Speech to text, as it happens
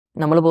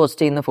നമ്മൾ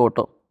പോസ്റ്റ് ചെയ്യുന്ന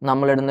photo,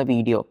 നമ്മളിടുന്ന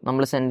video,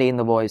 നമ്മൾ സെൻഡ്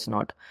ചെയ്യുന്ന voice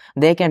note,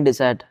 they can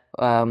decide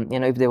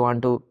if they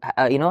want to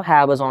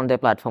have us on the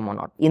platform or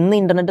not. ഇന്ന്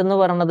internet എന്ന്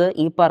പറയുന്നത്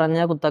ഈ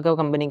പറഞ്ഞ കുത്തക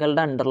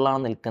കമ്പനികളുടെ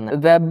അണ്ടറിലാണ് നിൽക്കുന്നത്.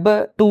 വെബ്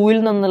 2-ൽ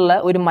നിന്നുള്ള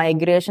ഒരു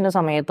മൈഗ്രേഷന്റെ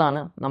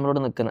സമയത്താണ് നമ്മളോട്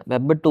നിൽക്കുന്നത്.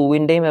 വെബ്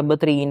 2-ന്റെയും വെബ്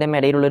 3-ന്റെയും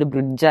ഇടയിലുള്ള ഒരു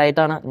ബ്രിഡ്ജ്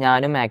ആയിട്ടാണ്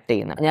ഞാനും ആക്ട്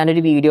ചെയ്യുന്നത്.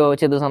 ഞാനൊരു വീഡിയോ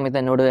ചെയ്ത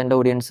സമയത്ത് എന്നോട് എൻ്റെ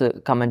ഓഡിയൻസ്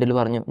കമന്റിൽ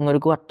പറഞ്ഞു,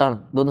 നിങ്ങൾക്ക് വട്ടാണ്,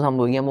 ഇതൊന്നും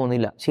സംഭവിക്കാൻ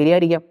പോകുന്നില്ല.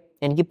 ശരിയായിരിക്കാം,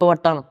 എനിക്കിപ്പോൾ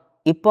വട്ടാണ്.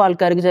 ഇപ്പോൾ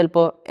ആൾക്കാർക്ക്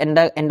ചിലപ്പോൾ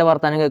എൻ്റെ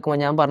വർത്താനം കേൾക്കുമ്പോൾ,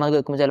 ഞാൻ പറഞ്ഞത്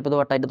കേൾക്കുമ്പോൾ ചിലപ്പോൾ ഇത്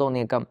വട്ടായിട്ട്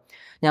തോന്നിയേക്കാം.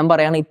 ഞാൻ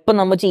പറയാണ്, ഇപ്പം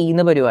നമ്മൾ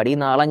ചെയ്യുന്ന പരിപാടി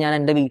നാളെ ഞാൻ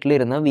എൻ്റെ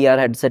വീട്ടിലിരുന്ന് VR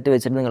ഹെഡ്സെറ്റ്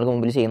വെച്ചിട്ട് നിങ്ങൾക്ക്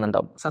മുമ്പിൽ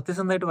ചെയ്യുന്നുണ്ടാവും.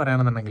 സത്യസന്ധമായിട്ട്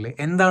പറയുകയാണെന്നുണ്ടെങ്കിൽ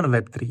എന്താണ്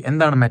Web3,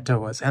 എന്താണ്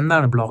മെറ്റാവേഴ്സ്,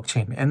 എന്താണ് ബ്ലോക്ക്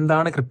ചെയിൻ,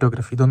 എന്താണ്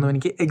ക്രിപ്റ്റോഗ്രഫി, ഇതൊന്നും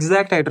എനിക്ക്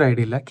എക്സാക്റ്റ് ആയിട്ടൊരു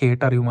ഐഡിയ ഇല്ല.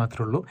 കേട്ടറിവ്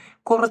മാത്രമേ ഉള്ളൂ.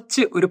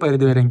 കുറച്ച് ഒരു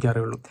പരിധി വരെ എനിക്ക്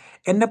അറിയുള്ളൂ.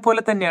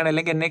 എന്നെപ്പോലെ തന്നെയാണ്,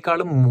 അല്ലെങ്കിൽ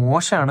എന്നെക്കാളും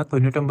മോശമാണ്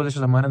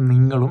 99%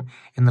 നിങ്ങളും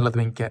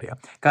എന്നുള്ളതും എനിക്കറിയാം.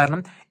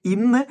 കാരണം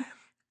ഇന്ന്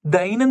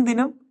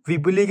ദൈനംദിനം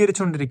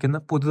വിപുലീകരിച്ചുകൊണ്ടിരിക്കുന്ന,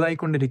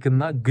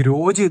 പുതുതായിക്കൊണ്ടിരിക്കുന്ന, ഗ്രോ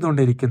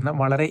ചെയ്തുകൊണ്ടിരിക്കുന്ന,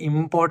 വളരെ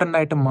ഇമ്പോർട്ടൻ്റ്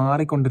ആയിട്ട്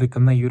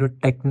മാറിക്കൊണ്ടിരിക്കുന്ന ഈ ഒരു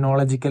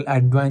ടെക്നോളജിക്കൽ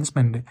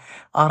അഡ്വാൻസ്മെൻറ്റ്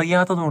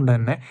അറിയാത്തത് കൊണ്ട്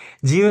തന്നെ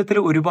ജീവിതത്തിൽ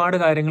ഒരുപാട്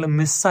കാര്യങ്ങൾ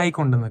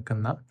മിസ്സായിക്കൊണ്ട്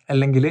നിൽക്കുന്ന,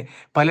 അല്ലെങ്കിൽ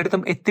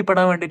പലയിടത്തും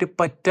എത്തിപ്പെടാൻ വേണ്ടിയിട്ട്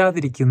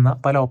പറ്റാതിരിക്കുന്ന,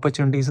 പല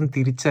ഓപ്പർച്യൂണിറ്റീസും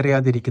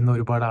തിരിച്ചറിയാതിരിക്കുന്ന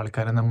ഒരുപാട്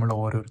ആൾക്കാരെ നമ്മൾ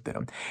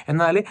ഓരോരുത്തരും.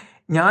 എന്നാൽ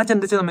ഞാൻ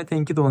ചിന്തിച്ച സമയത്ത്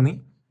എനിക്ക് തോന്നി,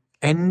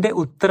 എൻ്റെ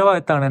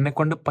ഉത്തരവാദിത്തമാണ്,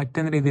 എന്നെക്കൊണ്ട്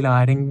പറ്റുന്ന രീതിയിൽ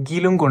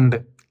ആരെങ്കിലും കൊണ്ട്,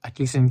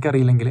 അറ്റ്ലീസ്റ്റ്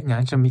എനിക്കറിയില്ലെങ്കിൽ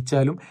ഞാൻ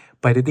ശ്രമിച്ചാലും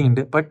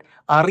പരിധിയുണ്ട്, ബട്ട്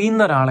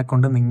അറിയുന്ന ഒരാളെ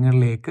കൊണ്ട്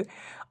നിങ്ങളിലേക്ക്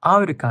ആ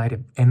ഒരു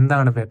കാര്യം,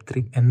 എന്താണ്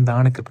Web3,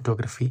 എന്താണ്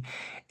ക്രിപ്റ്റോഗ്രഫി,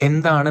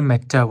 എന്താണ്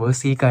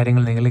മെറ്റാവേഴ്സ്, ഈ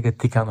കാര്യങ്ങൾ നിങ്ങളിലേക്ക്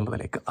എത്തിക്കുക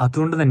എന്നുള്ളതിലേക്ക്.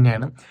 അതുകൊണ്ട്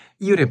തന്നെയാണ്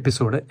ഈ ഒരു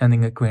എപ്പിസോഡ് ഞാൻ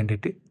നിങ്ങൾക്ക്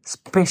വേണ്ടിയിട്ട്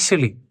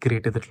സ്പെഷ്യലി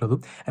ക്രിയേറ്റ് ചെയ്തിട്ടുള്ളതും.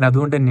 ആൻഡ്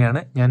അതുകൊണ്ട് തന്നെയാണ്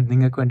ഞാൻ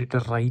നിങ്ങൾക്ക് വേണ്ടിയിട്ട്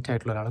റൈറ്റ്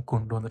ആയിട്ടുള്ള ഒരാളെ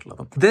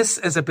കൊണ്ടുവന്നിട്ടുള്ളതും. This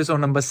is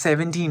episode number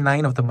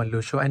 79 of the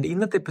Mallu show. And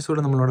ഇന്നത്തെ എപ്പിസോഡ്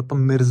നമ്മളോടൊപ്പം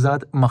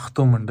മിർസാദ്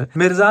മഖ്ദൂം ഉണ്ട്.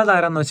 മിർസാദ്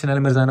ആരാന്ന്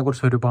വെച്ചാൽ, മിർസാദിനെ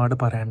കുറിച്ച് ഒരുപാട്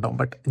പറയാനുണ്ടാവും,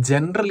 but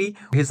generally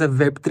he's A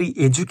Web3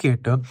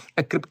 educator,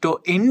 a crypto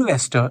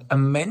investor, a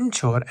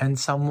mentor, and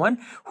someone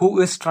who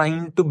is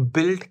trying to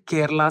build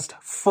Kerala's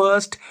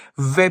first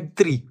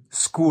Web3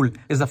 school.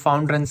 Is the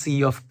founder and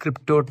CEO of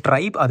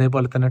CryptoTribe,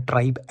 അതേപോലെ തന്നെ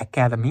tribe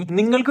academy.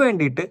 നിങ്ങൾക്ക്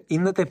വേണ്ടിയിട്ട്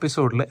ഇന്നത്തെ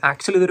എപ്പിസോഡിൽ,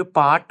 actually ഇതൊരു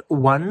part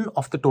 1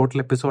 of the total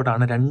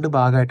എപ്പിസോഡാണ്, 2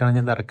 ഭാഗമായിട്ടാണ്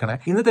ഞാൻ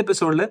ഇറക്കണത്. ഇന്നത്തെ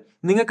എപ്പിസോഡിൽ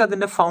നിങ്ങൾക്ക്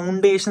അതിന്റെ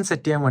ഫൗണ്ടേഷൻ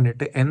സെറ്റ് ചെയ്യാൻ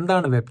വേണ്ടിയിട്ട്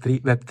എന്താണ്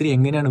Web3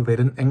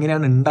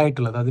 എങ്ങനെയാണ്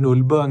ഉണ്ടായിട്ടുള്ളത്, അതിന്റെ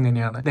ഉത്ഭവം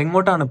എങ്ങനെയാണ്,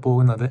 എങ്ങോട്ടാണ്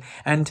പോകുന്നത്,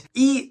 ആൻഡ്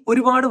ഈ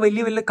ഒരുപാട്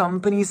വലിയ വലിയ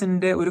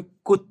കമ്പനീസിന്റെ ഒരു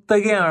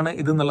കുത്തകയാണ്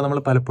ഇതെന്നുള്ളത് നമ്മൾ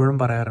പലപ്പോഴും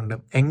പറയാറുണ്ട്.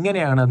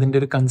 എങ്ങനെയാണ് അതിന്റെ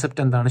ഒരു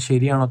കൺസെപ്റ്റ്, എന്താണ്,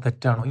 ശരിയാണോ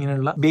തെറ്റാണോ,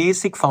 ഇങ്ങനെയുള്ള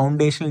ബേസിക്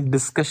ഫൗണ്ടേഷണൽ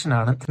ഡിസ്കഷൻ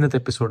ആണ് ഇന്നത്തെ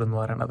എപ്പിസോഡ് എന്ന്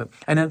പറയുന്നത്.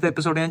 അതിനകത്തെ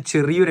എപ്പിസോഡ് ഞാൻ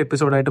ചെറിയൊരു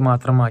എപ്പിസോഡായിട്ട്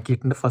മാത്രം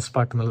ആക്കിയിട്ടുണ്ട്, ഫസ്റ്റ്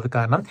പാർട്ട് എന്നുള്ളത്.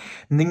 കാരണം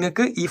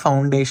നിങ്ങൾക്ക് ഈ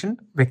ഫൗണ്ടേഷൻ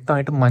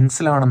വ്യക്തമായിട്ട്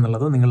മനസ്സിലാവണം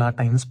എന്നുള്ളത്, നിങ്ങൾ ആ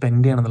ടൈം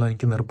സ്പെൻഡ് ചെയ്യണം എന്നുള്ളത്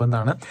എനിക്ക്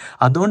നിർബന്ധമാണ്.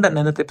 അതുകൊണ്ട്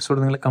തന്നെ ഇന്നത്തെ എപ്പിസോഡ്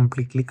നിങ്ങൾ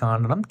കംപ്ലീറ്റ്ലി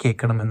കാണണം,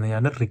 കേൾക്കണം എന്ന്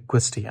ഞാൻ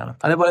റിക്വസ്റ്റ് ചെയ്യണം.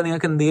 അതേപോലെ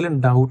നിങ്ങൾക്ക് എന്തെങ്കിലും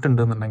ഡൗട്ട്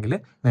ഉണ്ടെന്നുണ്ടെങ്കിൽ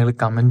നിങ്ങൾ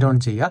കമന്റ് ഓൺ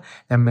ചെയ്യുക.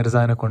 ഞാൻ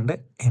മിർസാദിനെ കൊണ്ട്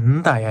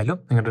എന്തായാലും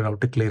നിങ്ങളുടെ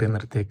doubt clear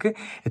ചെയ്യുന്നിടത്തേക്ക്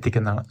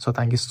എത്തിക്കുന്നതാണ്. So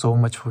thank you so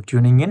much for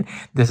tuning in.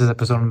 This is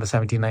episode number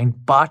 79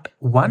 part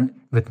 1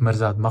 with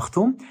Mirsad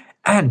Makhdoom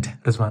and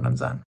Rizwan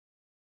Ramzan.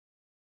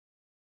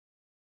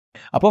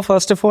 അപ്പോൾ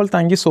first of all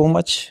thank you so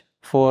much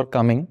for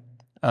coming.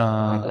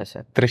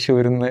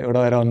 തൃശ്ശൂരിൽ നിന്ന് ഇവിടെ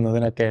വരെ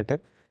വന്നതിനൊക്കെ ആയിട്ട്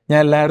ഞാൻ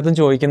എല്ലായിടത്തും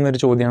ചോദിക്കുന്ന ഒരു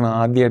ചോദ്യമാണ്,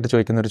 ആദ്യമായിട്ട്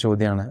ചോദിക്കുന്ന ഒരു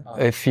ചോദ്യമാണ്,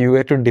 if you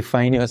have to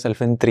define your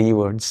self in 3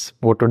 words,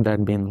 what would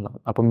that be എന്നുള്ളത്.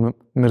 അപ്പം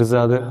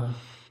Mirsad,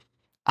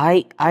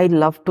 I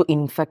love to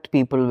infect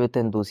people with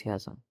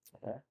enthusiasm.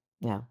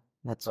 Yeah,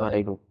 that's what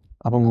I do.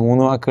 അപ്പം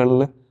 3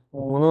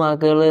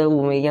 വാക്കുകളിൽ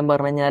ഉപയോഗിക്കാൻ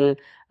പറഞ്ഞു കഴിഞ്ഞാൽ,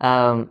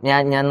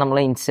 ഞാൻ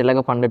നമ്മളെ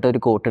ഇൻസ്റ്റയിലൊക്കെ പണ്ടിട്ട്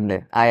ഒരു കോട്ടുണ്ട്,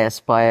 ഐ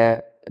aspire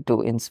to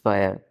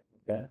inspire.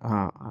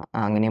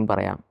 അങ്ങനെയും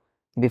പറയാം,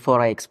 ബിഫോർ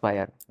ഐ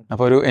എക്സ്പയർ.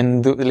 അപ്പോൾ ഒരു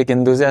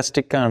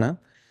എന്തൂസിയാസ്റ്റിക് ആണ്,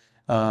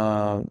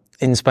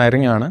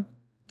 ഇൻസ്പയറിംഗ് ആണ്,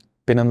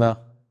 പിന്നെന്താ,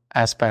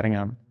 ആസ്പയറിംഗ്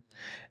ആണ്.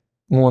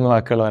 3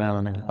 വാക്കുകൾ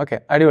വരാണെന്നുണ്ടെങ്കിൽ ഓക്കെ,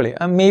 അടിപൊളി.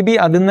 മേ ബി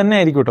അതിൽ തന്നെ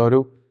ആയിരിക്കും കേട്ടോ ഒരു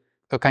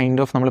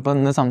കൈൻഡ് ഓഫ്, നമ്മളിപ്പോൾ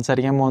ഇന്ന്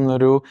സംസാരിക്കാൻ പോകുന്ന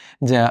ഒരു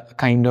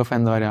കൈൻഡ് ഓഫ്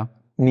എന്താ പറയുക,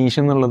 നീഷ്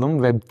എന്നുള്ളതും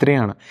Web3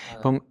 ആണ്.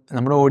 ഇപ്പം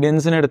നമ്മുടെ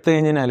ഓഡിയൻസിന് എടുത്തു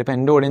കഴിഞ്ഞാൽ, ഇപ്പം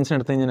എൻ്റെ ഓഡിയൻസിന്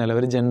എടുത്തു കഴിഞ്ഞാൽ,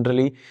 അവർ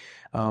ജനറലി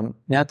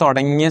ഞാൻ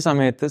തുടങ്ങിയ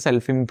സമയത്ത്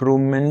സെൽഫ്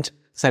ഇംപ്രൂവ്മെൻറ്റ്,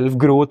 സെൽഫ്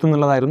ഗ്രോത്ത്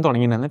എന്നുള്ളതായിരുന്നു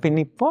തുടങ്ങിയിട്ടുണ്ടായിരുന്നത്. പിന്നെ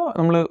ഇപ്പോൾ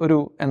നമ്മൾ ഒരു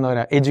എന്താ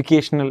പറയുക,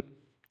 എഡ്യൂക്കേഷണൽ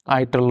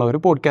ആയിട്ടുള്ള ഒരു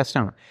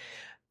പോഡ്കാസ്റ്റാണ്.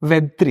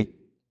 Web3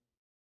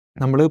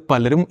 നമ്മൾ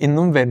പലരും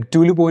ഇന്നും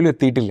Web2 പോലും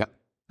എത്തിയിട്ടില്ല,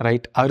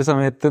 റൈറ്റ്? ആ ഒരു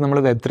സമയത്ത് നമ്മൾ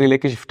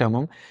Web3 ഷിഫ്റ്റ്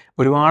ആകുമ്പം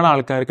ഒരുപാട്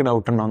ആൾക്കാർക്ക്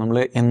ഡൗട്ട് ഉണ്ടാവും. നമ്മൾ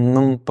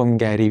എന്നും ഇപ്പം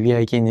ഗാരി വി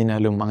ആയി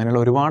കഴിഞ്ഞാലും അങ്ങനെയുള്ള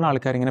ഒരുപാട്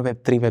ആൾക്കാർ ഇങ്ങനെ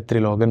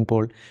Web3 ലോഗൻ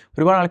പോൾ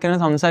ഒരുപാട് ആൾക്കാർ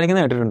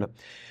സംസാരിക്കുന്നത് കേട്ടിട്ടുണ്ട്.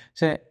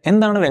 പക്ഷേ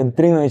എന്താണ്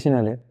Web3 എന്ന് വെച്ച്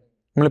കഴിഞ്ഞാൽ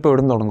നമ്മളിപ്പോൾ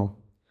എവിടെ നിന്ന് തുടങ്ങും?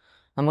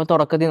 നമ്മൾ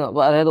തുടക്കത്തിൽ,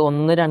 അതായത്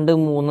 1, 2,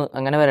 3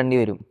 അങ്ങനെ വരേണ്ടി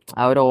വരും.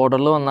 ആ ഒരു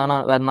ഓർഡറിൽ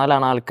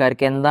വന്നാലാണ്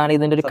ആൾക്കാർക്ക് എന്താണ്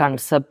ഇതിൻ്റെ ഒരു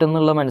കൺസെപ്റ്റ്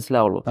എന്നുള്ളത്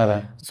മനസ്സിലാവുള്ളൂ.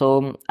 So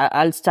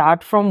I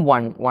start from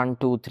 1,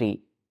 2, 3.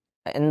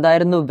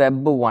 എന്തായിരുന്നു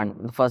web 1,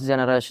 first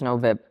generation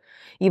of web?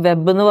 ഈ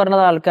വെബ് എന്ന്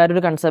പറയുന്നത് ആൾക്കാർ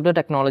ഒരു കൺസെപ്റ്റ്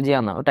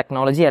ടെക്നോളജിയാണ്.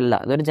 ടെക്നോളജി അല്ല,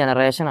 അതൊരു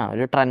ജനറേഷനാണ്,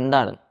 ഒരു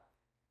ട്രെൻഡാണ്.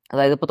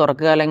 അതായത് ഇപ്പോൾ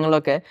തുടക്ക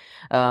കാലങ്ങളിലൊക്കെ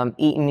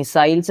ഈ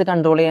മിസൈൽസ്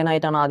കൺട്രോൾ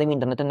ചെയ്യാനായിട്ടാണ് ആദ്യം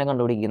ഇൻ്റർനെറ്റ് തന്നെ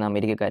കണ്ടുപിടിക്കുന്നത്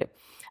അമേരിക്കക്കാർ.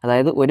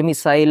 അതായത് ഒരു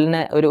മിസൈലിനെ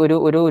ഒരു ഒരു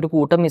ഒരു ഒരു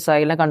കൂട്ടം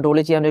മിസൈലിനെ കൺട്രോൾ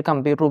ചെയ്യാൻ ഒരു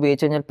കമ്പ്യൂട്ടർ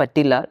ഉപയോഗിച്ച് കഴിഞ്ഞാൽ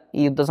പറ്റില്ല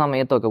ഈ യുദ്ധ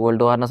സമയത്തൊക്കെ,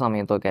 വേൾഡ് വാറിൻ്റെ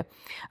സമയത്തൊക്കെ.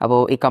 അപ്പോൾ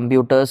ഈ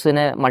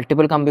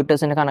മൾട്ടിപ്പിൾ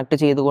കമ്പ്യൂട്ടേഴ്സിനെ കണക്ട്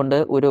ചെയ്തുകൊണ്ട്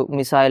ഒരു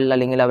മിസൈൽ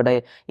അല്ലെങ്കിൽ അവിടെ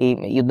ഈ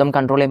യുദ്ധം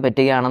കൺട്രോൾ ചെയ്യാൻ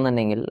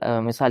പറ്റുകയാണെന്നുണ്ടെങ്കിൽ,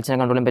 മിസൈൽസിനെ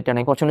കൺട്രോൾ ചെയ്യാൻ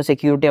പറ്റുകയാണെങ്കിൽ കുറച്ചുകൂടി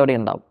സെക്യൂരിറ്റി അവിടെ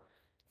ഉണ്ടാവും.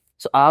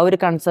 സോ ആ ഒരു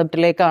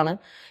കൺസെപ്റ്റിലേക്കാണ്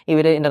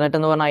ഇവർ ഇൻ്റർനെറ്റ്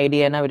എന്ന് പറഞ്ഞ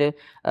ഐഡിയനെ അവർ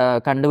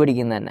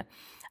കണ്ടുപിടിക്കുന്നത് തന്നെ.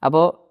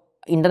 അപ്പോൾ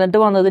ഇൻ്റർനെറ്റ്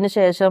വന്നതിന്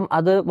ശേഷം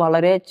അത്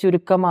വളരെ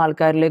ചുരുക്കം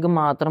ആൾക്കാരിലേക്ക്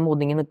മാത്രം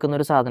ഒതുങ്ങി നിൽക്കുന്ന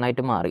ഒരു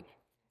സാധനമായിട്ട് മാറി.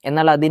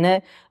 എന്നാൽ അതിനെ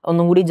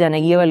ഒന്നും കൂടി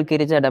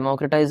ജനകീയവൽക്കരിച്ച,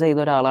 ഡെമോക്രറ്റൈസ് ചെയ്ത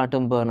ഒരാളാണ്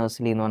ടിം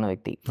ബേർണേഴ്സ്-ലീ എന്ന് പറഞ്ഞ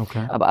വ്യക്തി.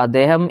 അപ്പോൾ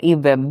അദ്ദേഹം ഈ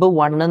Web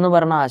 1 എന്ന്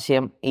പറഞ്ഞ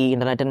ആശയം ഈ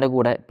ഇൻ്റർനെറ്റിൻ്റെ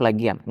കൂടെ പ്ലഗ്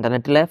ചെയ്യാം.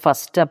 ഇൻ്റർനെറ്റിലെ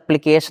ഫസ്റ്റ്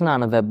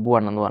അപ്ലിക്കേഷനാണ് Web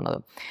 1 എന്ന് പറഞ്ഞത്.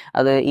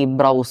 അത് ഈ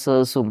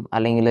ബ്രൗസേഴ്സും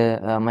അല്ലെങ്കിൽ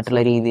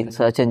മറ്റുള്ള രീതിയിൽ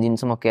സെർച്ച്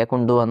എൻജിൻസും ഒക്കെ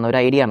കൊണ്ടുവന്ന ഒരു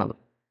ഐഡിയ ആണത്.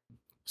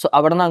 സോ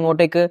അവിടെ നിന്ന്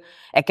അങ്ങോട്ടേക്ക്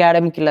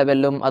അക്കാഡമിക്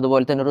ലെവലിലും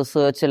അതുപോലെ തന്നെ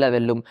റിസർച്ച്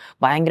ലെവലിലും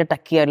ഭയങ്കര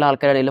ടക്കി ആയിട്ടുള്ള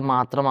ആൾക്കാരുടെ ഇടയിൽ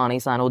മാത്രമാണ് ഈ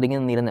സാധനം ഒതുങ്ങി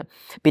നിന്നിരുന്നത്.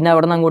 പിന്നെ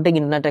അവിടെ നിന്ന് അങ്ങോട്ടേക്ക്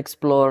ഇൻ്റർനെറ്റ്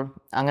എക്സ്പ്ലോർ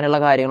അങ്ങനെയുള്ള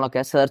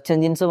കാര്യങ്ങളൊക്കെ, സെർച്ച്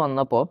എൻജിൻസ്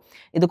വന്നപ്പോൾ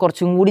ഇത്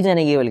കുറച്ചും കൂടി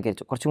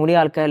ജനകീയവൽക്കരിച്ചു, കുറച്ചും കൂടി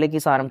ആൾക്കാരിലേക്ക്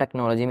ഈ സാധനം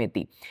ടെക്നോളജിയും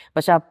എത്തി.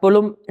 പക്ഷെ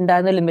അപ്പോഴും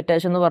ഉണ്ടായിരുന്ന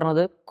ലിമിറ്റേഷൻ എന്ന്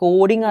പറഞ്ഞത്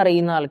കോഡിങ്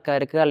അറിയുന്ന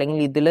ആൾക്കാർക്ക്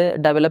അല്ലെങ്കിൽ ഇതിൽ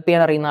ഡെവലപ്പ്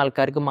ചെയ്യാൻ അറിയുന്ന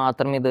ആൾക്കാർക്ക്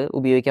മാത്രമേ ഇത്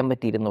ഉപയോഗിക്കാൻ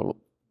പറ്റിയിരുന്നുള്ളൂ.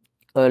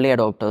 ഏർലി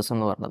അഡോപ്റ്റേഴ്സ്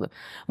എന്ന് പറഞ്ഞത്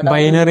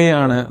ബൈനറി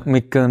ആണ്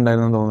മിക്ക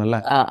ഉണ്ടായിരുന്നു തോന്നുന്നു.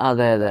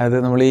 അതെ അതെ, അത്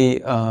നമ്മൾ ഈ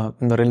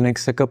എന്താ പറയുക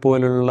ലിനക്സ് ഒക്കെ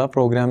പോലുള്ള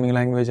പ്രോഗ്രാമിംഗ്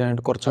ലാംഗ്വേജ്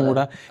ആയിട്ട് കുറച്ചും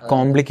കൂടെ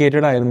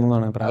കോംപ്ലിക്കേറ്റഡ് ആയിരുന്നു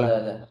എന്നാണ് പറയാം.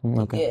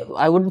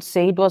 I wouldn't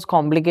say it was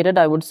complicated.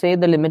 I would say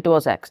the limit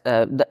was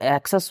the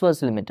access was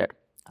limited.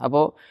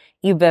 അപ്പോൾ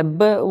ഈ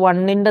Web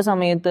 1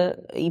 സമയത്ത്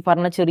ഈ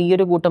പറഞ്ഞ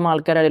ചെറിയൊരു കൂട്ടം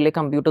ആൾക്കാരുടെ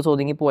കമ്പ്യൂട്ടേഴ്സ്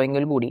ഒതുങ്ങി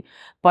പോയെങ്കിൽ കൂടി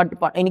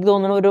എനിക്ക്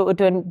തോന്നുന്നു ഒരു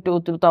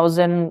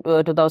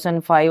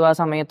 2005 ആ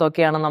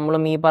സമയത്തൊക്കെയാണ്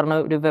നമ്മളും ഈ പറഞ്ഞ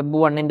ഒരു Web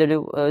 1 ഒരു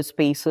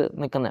സ്പേസ്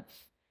നിൽക്കുന്നത്.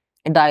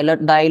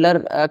 ഡയലർ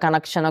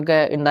കണക്ഷനൊക്കെ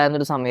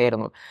ഉണ്ടായിരുന്നൊരു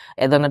സമയമായിരുന്നു.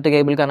 എതർനെറ്റ്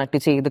കേബിൾ കണക്ട്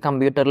ചെയ്ത്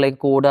കമ്പ്യൂട്ടറിലേക്ക്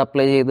കോഡ്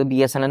അപ്ലൈ ചെയ്ത്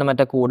BSNL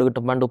മറ്റേ കോഡ്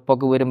കിട്ടും. പണ്ട്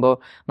ഉപ്പൊക്കെ വരുമ്പോൾ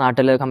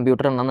നാട്ടിൽ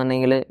കമ്പ്യൂട്ടർ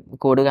ഉണ്ടെന്നുണ്ടെങ്കിൽ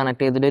കോഡ്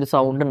കണക്ട് ചെയ്തിട്ട് ഒരു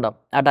സൗണ്ട് ഉണ്ടാവും.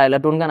 ആ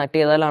ഡയലർ ടൂൺ കണക്ട്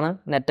ചെയ്താലാണ്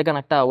നെറ്റ്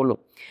കണക്ട് ആവുള്ളൂ.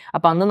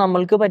 അപ്പം അന്ന്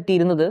നമ്മൾക്ക്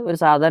പറ്റിയിരുന്നത്, ഒരു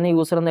സാധാരണ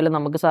യൂസർ എന്നല്ല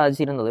നമുക്ക്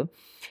സാധിച്ചിരുന്നത്,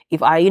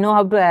 if I know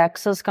how to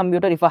access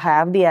computer, if I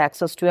have the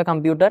access to A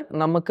computer,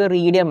 നമുക്ക്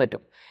റീഡ് ചെയ്യാൻ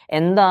പറ്റും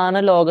എന്താണ്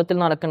ലോകത്തിൽ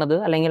നടക്കുന്നത്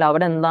അല്ലെങ്കിൽ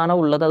അവിടെ എന്താണോ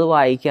ഉള്ളത് അത്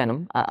വായിക്കാനും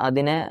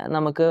അതിനെ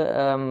നമുക്ക്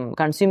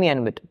കൺസ്യൂം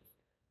ചെയ്യാനും പറ്റും.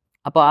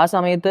 അപ്പോൾ ആ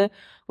സമയത്ത്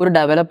ഒരു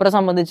ഡെവലപ്പറെ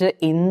സംബന്ധിച്ച്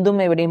എന്തും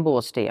എവിടെയും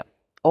പോസ്റ്റ് ചെയ്യാം.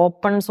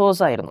 ഓപ്പൺ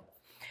സോഴ്സ് ആയിരുന്നു.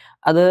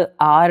 അത്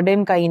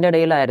ആരുടെയും കൈൻ്റെ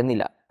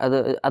ഇടയിലായിരുന്നില്ല.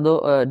 അത്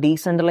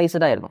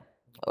ഡീസെൻട്രലൈസ്ഡ് ആയിരുന്നു,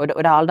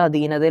 ഒരാളുടെ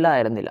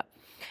അധീനതയിലായിരുന്നില്ല.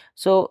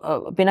 സോ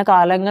പിന്നെ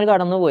കാലങ്ങൾ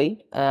കടന്നുപോയി.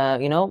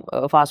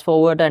 ഫാസ്റ്റ്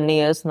ഫോർവേഡ് 10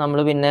 years നമ്മൾ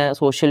പിന്നെ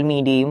സോഷ്യൽ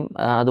മീഡിയയും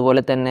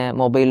അതുപോലെ തന്നെ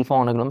മൊബൈൽ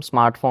ഫോണുകളും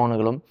സ്മാർട്ട്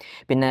ഫോണുകളും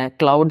പിന്നെ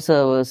ക്ലൗഡ്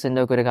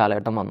സെർവേഴ്സിൻ്റെ ഒക്കെ ഒരു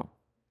കാലഘട്ടം വന്നു.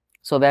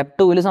 സോ Web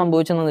 2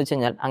 സംഭവിച്ചതെന്ന് വെച്ച്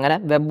കഴിഞ്ഞാൽ അങ്ങനെ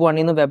Web 1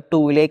 നിന്ന് Web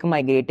 2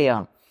 മൈഗ്രേറ്റ്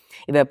ചെയ്യണം.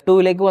 ഈ Web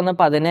 2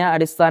 വന്നപ്പോൾ അതിനെ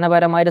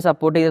അടിസ്ഥാനപരമായിട്ട്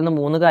സപ്പോർട്ട് ചെയ്തിരുന്ന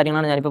 3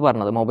 കാര്യങ്ങളാണ് ഞാനിപ്പോൾ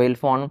പറഞ്ഞത്. മൊബൈൽ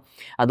ഫോൺ,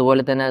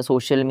 അതുപോലെ തന്നെ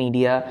social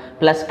media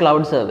plus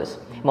cloud service.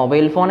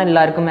 Mobile phone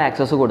എല്ലാവർക്കും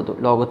ആക്സസ് കൊടുത്തു,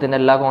 ലോകത്തിൻ്റെ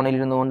എല്ലാ കോണിൽ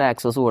ഇരുന്നുകൊണ്ട്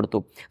ആക്സസ് കൊടുത്തു.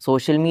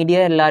 സോഷ്യൽ മീഡിയ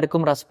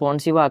എല്ലാവർക്കും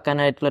റെസ്പോൺസീവ്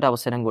ആക്കാനായിട്ടുള്ളൊരു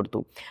അവസരം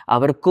കൊടുത്തു,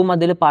 അവർക്കും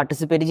അതിൽ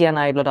പാർട്ടിസിപ്പേറ്റ്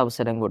ചെയ്യാനായിട്ടുള്ളൊരു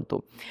അവസരം കൊടുത്തു.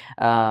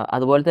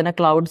 അതുപോലെ തന്നെ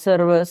ക്ലൗഡ്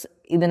സെർവേഴ്സ്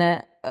ഇതിനെ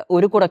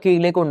ഒരു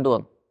കുടക്കീഴിലേക്ക്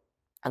കൊണ്ടുവന്നു.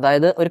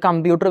 അതായത് ഒരു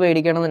കമ്പ്യൂട്ടർ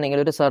മേടിക്കണമെന്നുണ്ടെങ്കിൽ,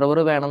 ഒരു സെർവർ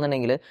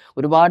വേണമെന്നുണ്ടെങ്കിൽ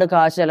ഒരുപാട്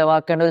കാശ്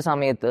ചിലവാക്കേണ്ട ഒരു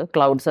സമയത്ത്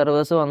ക്ലൗഡ്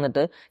സെർവേഴ്സ്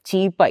വന്നിട്ട്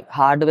ചീപ്പായി,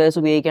 ഹാർഡ്വെയർസ്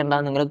ഉപയോഗിക്കേണ്ട,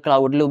 നിങ്ങൾക്ക്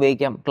ക്ലൗഡിൽ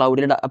ഉപയോഗിക്കാം,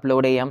 ക്ലൗഡിൽ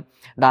അപ്ലോഡ് ചെയ്യാം,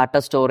 ഡാറ്റ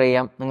സ്റ്റോർ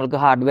ചെയ്യാം, നിങ്ങൾക്ക്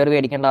ഹാർഡ്വെയർ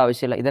മേടിക്കേണ്ട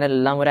ആവശ്യമില്ല,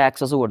 ഇതിനെല്ലാം ഒരു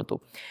ആക്സസ് കൊടുത്തു.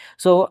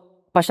 സോ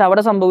പക്ഷെ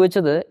അവിടെ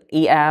സംഭവിച്ചത്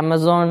ഈ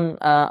ആമസോൺ,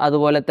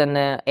 അതുപോലെ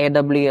തന്നെ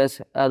AWS,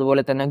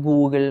 അതുപോലെ തന്നെ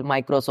ഗൂഗിൾ,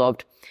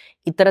 മൈക്രോസോഫ്റ്റ്,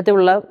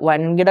 ഇത്തരത്തിലുള്ള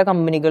വൻകിട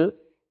കമ്പനികൾ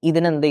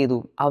ഇതിനെന്ത് ചെയ്തു,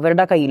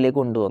 അവരുടെ കയ്യിലേക്ക്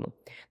കൊണ്ടുവന്നു.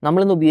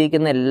 നമ്മളിന്ന്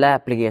ഉപയോഗിക്കുന്ന എല്ലാ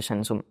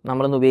ആപ്ലിക്കേഷൻസും,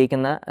 നമ്മളിന്ന്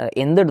ഉപയോഗിക്കുന്ന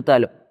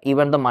എന്തെടുത്താലും,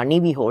 even the money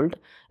V hold,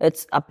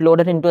 it's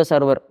uploaded in to A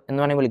server എന്ന്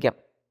വേണമെങ്കിൽ വിളിക്കാം.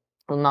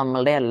 അത്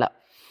നമ്മളുടെ അല്ല.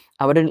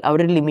 അവിടെ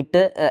ഒരു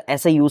ലിമിറ്റ്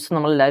ആസ് എ യൂസ്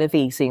നമ്മളെല്ലാവരും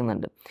ഫേസ്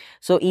ചെയ്യുന്നുണ്ട്.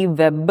 സോ ഈ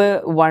Web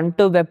 1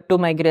 to Web 2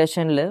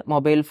 മൈഗ്രേഷനിൽ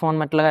mobile phone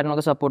മറ്റുള്ള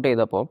കാര്യങ്ങളൊക്കെ സപ്പോർട്ട്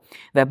ചെയ്തപ്പോൾ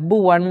Web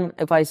 1,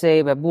 if I say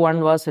Web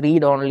 1 was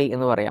read only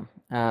എന്ന് പറയാം.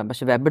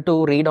 പക്ഷെ Web 2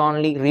 read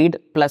only, read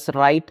plus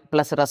right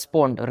plus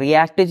respond,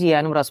 react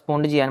ചെയ്യാനും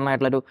റെസ്പോണ്ട്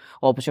ചെയ്യാനുമായിട്ടുള്ളൊരു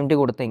ഓപ്പർച്യൂണിറ്റി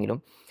കൊടുത്തെങ്കിലും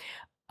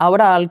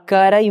അവിടെ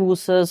ആൾക്കാരെ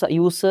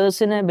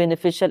യൂസേഴ്സിന്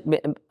ബെനിഫിഷ്യൽ,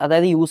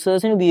 അതായത്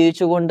യൂസേഴ്സിന്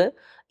ഉപയോഗിച്ചുകൊണ്ട്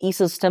ഈ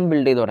സിസ്റ്റം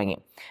ബിൽഡ് ചെയ്ത് തുടങ്ങി.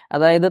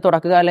 അതായത്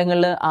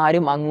തുടക്കകാലങ്ങളിൽ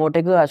ആരും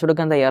അങ്ങോട്ടേക്ക് കാശ്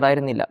കൊടുക്കാൻ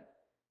തയ്യാറായിരുന്നില്ല.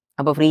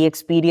 അപ്പോൾ ഫ്രീ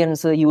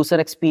എക്സ്പീരിയൻസ്,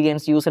 യൂസർ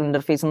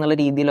ഇൻ്റർഫേസ് എന്നുള്ള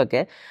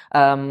രീതിയിലൊക്കെ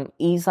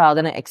ഈ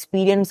സാധനം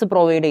എക്സ്പീരിയൻസ്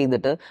പ്രൊവൈഡ്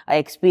ചെയ്തിട്ട് ആ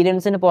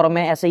എക്സ്പീരിയൻസിന്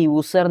പുറമെ ആസ് എ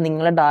യൂസർ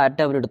നിങ്ങളെ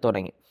ഡാറ്റ അവർ എടുത്തു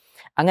തുടങ്ങി.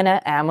 അങ്ങനെ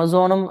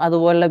ആമസോണും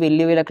അതുപോലുള്ള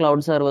വലിയ വലിയ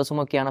ക്ലൗഡ് സെർവേഴ്സും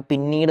ഒക്കെയാണ്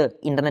പിന്നീട്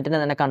ഇൻ്റർനെറ്റിനെ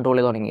തന്നെ കൺട്രോൾ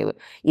ചെയ്ത് തുടങ്ങിയത്.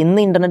 ഇന്ന്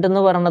ഇൻ്റർനെറ്റ്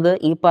എന്ന് പറയുന്നത്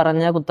ഈ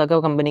പറഞ്ഞ കുത്തക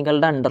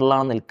കമ്പനികളുടെ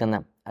അണ്ടറിലാണ്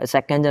നിൽക്കുന്നത്,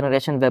 സെക്കൻഡ്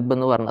ജനറേഷൻ വെബ്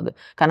എന്ന് പറയുന്നത്.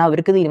 കാരണം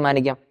അവർക്ക്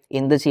തീരുമാനിക്കാം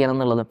എന്ത് ചെയ്യണം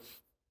എന്നുള്ളത്.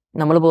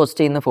 നമ്മൾ പോസ്റ്റ്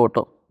ചെയ്യുന്ന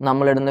ഫോട്ടോ,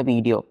 നമ്മളിടുന്ന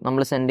വീഡിയോ,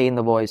 നമ്മൾ സെൻഡ്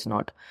ചെയ്യുന്ന voice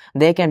note,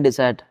 they can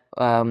decide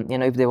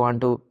if they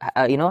want to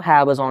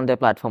have us on their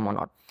platform or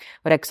not.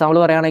 ഒരു എക്സാമ്പിൾ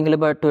പറയുകയാണെങ്കിൽ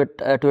ഇപ്പോൾ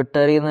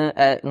ട്വിറ്ററിൽ നിന്ന്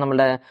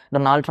നമ്മുടെ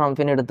ഡൊണാൾഡ്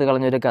ട്രംപിനെ എടുത്ത്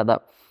കളഞ്ഞൊരു കഥ.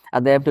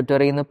 അദ്ദേഹം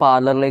ട്വിറ്ററിൽ നിന്ന്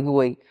പാർലറിലേക്ക്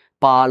പോയി.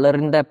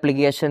 പാർലറിൻ്റെ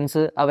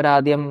അപ്ലിക്കേഷൻസ്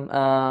അവരാദ്യം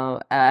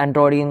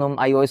ആൻഡ്രോയിഡിൽ നിന്നും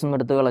iOS നിന്നും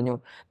എടുത്ത് കളഞ്ഞു.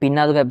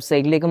 പിന്നെ അത്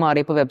വെബ്സൈറ്റിലേക്ക്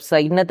മാറിയപ്പോൾ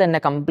വെബ്സൈറ്റിനെ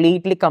തന്നെ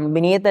കംപ്ലീറ്റ്ലി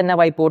കമ്പനിയെ തന്നെ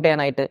വൈപ്പ് ഔട്ട്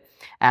ചെയ്യാനായിട്ട്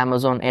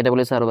ആമസോൺ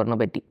AWS സെർവറിന്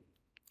പറ്റി.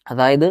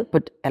 അതായത്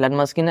ഇപ്പോൾ എലൻ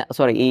മസ്കിനെ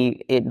ഈ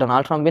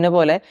ഡൊണാൾഡ് ട്രംപിനെ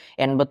പോലെ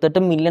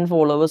 88 മില്യൺ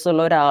ഫോളോവേഴ്സ്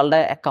ഉള്ള ഒരാളുടെ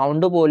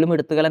അക്കൗണ്ട് പോലും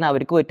എടുത്തു കളയാൻ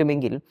അവർക്ക്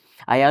പറ്റുമെങ്കിൽ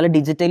അയാൾ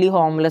ഡിജിറ്റലി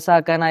ഹോംലെസ്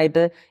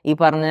ആക്കാനായിട്ട് ഈ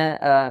പറഞ്ഞ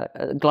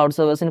ക്ലൗഡ്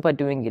സർവേഴ്സിന്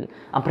പറ്റുമെങ്കിൽ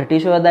പ്രിറ്റി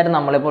ഷുവർ ദാറ്റ്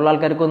നമ്മളെപ്പോലുള്ള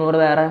ആൾക്കാർക്ക് ഒന്നും കൂടെ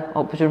വേറെ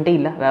ഓപ്പർച്യൂണിറ്റി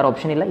ഇല്ല, വേറെ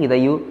ഓപ്ഷൻ ഇല്ല. ഇത്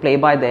you play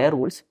by there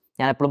rules.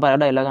 ഞാൻ എപ്പോഴും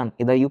പറയുന്ന ഡയലോഗാണ്,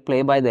 ഇത് you play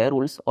by there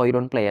rules or you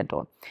don't play at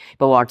all.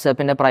 ഇപ്പോൾ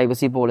വാട്സാപ്പിൻ്റെ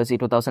പ്രൈവസി പോളിസി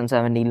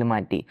 2017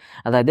 മാറ്റി.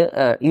 അതായത്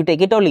you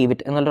take it or leave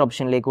it എന്നുള്ളൊരു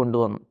ഓപ്ഷനിലേക്ക്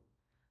കൊണ്ടുവന്നു.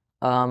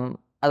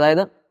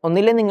 അതായത്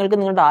ഒന്നില്ലേ നിങ്ങൾക്ക്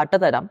നിങ്ങളുടെ ഡാറ്റ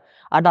തരാം,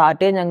 ആ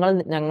ഡാറ്റയെ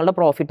ഞങ്ങളുടെ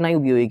പ്രോഫിറ്റിനായി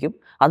ഉപയോഗിക്കും,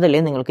 അതല്ലേ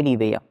നിങ്ങൾക്ക്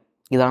ലീവ് ചെയ്യാം.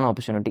 ഇതാണ്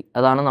ഓപ്പർച്യൂണിറ്റി.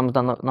 അതാണ്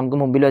നമുക്ക്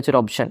മുമ്പിൽ വെച്ചൊരു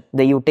option.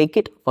 You take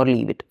it or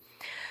leave it.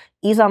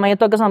 ഈ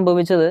സമയത്തൊക്കെ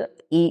സംഭവിച്ചത്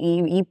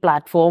ഈ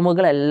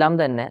പ്ലാറ്റ്ഫോമുകളെല്ലാം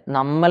തന്നെ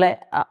നമ്മളെ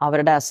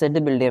അവരുടെ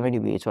അസറ്റ് ബിൽഡ് ചെയ്യാൻ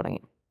വേണ്ടി ഉപയോഗിച്ച്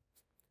തുടങ്ങി.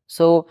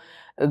 സോ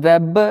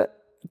വെബ്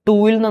 2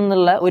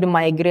 നിന്നുള്ള ഒരു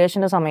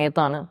മൈഗ്രേഷൻ്റെ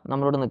സമയത്താണ്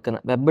നമ്മളോട്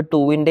നിൽക്കുന്നത്. വെബ്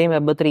 2ൻ്റെയും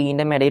വെബ്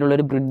 3ൻ്റെയും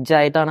ഇടയിലുള്ളൊരു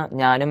ബ്രിഡ്ജായിട്ടാണ്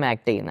ഞാനും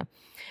ആക്ട് ചെയ്യുന്നത്.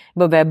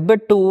 ഇപ്പോൾ വെബ്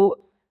 2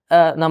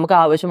 നമുക്ക്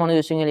ആവശ്യമാണെന്ന്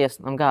ചോദിച്ചു കഴിഞ്ഞാൽ യെസ്,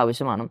 നമുക്ക്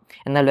ആവശ്യമാണ്.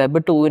 എന്നാൽ വെബ്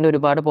 2ൻ്റെ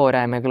ഒരുപാട്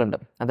പോരായ്മകളുണ്ട്.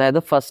 അതായത്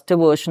ഫസ്റ്റ്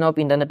വേർഷൻ ഓഫ്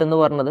ഇൻ്റർനെറ്റ് എന്ന്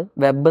പറഞ്ഞത്,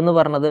 വെബ് എന്ന്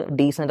പറഞ്ഞത്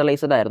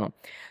ഡീസെൻട്രലൈസ്ഡ് ആയിരുന്നു.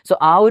 സോ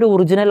ആ ഒരു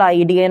ഒറിജിനൽ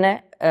ഐഡിയനെ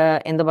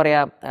എന്താ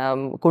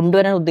പറയുക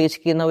കൊണ്ടുവരാൻ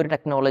ഉദ്ദേശിക്കുന്ന ഒരു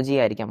ടെക്നോളജി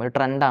ആയിരിക്കാം, ഒരു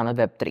ട്രെൻഡാണ്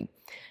വെബ് 3.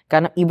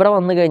 കാരണം ഇവിടെ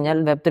വന്നു കഴിഞ്ഞാൽ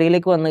വെബ്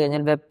 3യിലേക്ക് വന്നു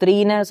കഴിഞ്ഞാൽ വെബ്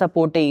 3നെ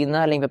സപ്പോർട്ട് ചെയ്യുന്ന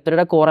അല്ലെങ്കിൽ വെബ്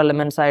 3യുടെ കോർ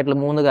എലമെൻറ്റ്സ് ആയിട്ടുള്ള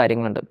 3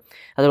 കാര്യങ്ങളുണ്ട്.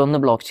 അതിലൊന്ന്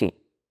ബ്ലോക്ക് ചെയിൻ,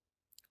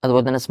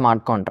 അതുപോലെ തന്നെ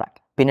സ്മാർട്ട് കോൺട്രാക്ട്,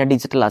 പിന്നെ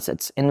digital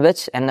assets in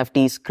which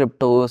NFTs,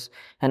 cryptos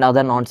and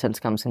other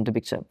nonsense comes in to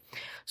picture.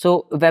 So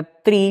web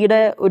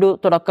 3യുടെ ഒരു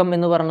തുടക്കം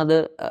എന്ന് പറയുന്നത്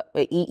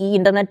ഈ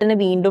ഇൻ്റർനെറ്റിനെ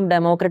വീണ്ടും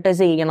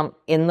ഡെമോക്രറ്റൈസ് ചെയ്യണം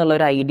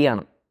എന്നുള്ളൊരു ഐഡിയ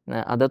ആണ്.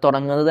 അത്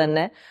തുടങ്ങുന്നത്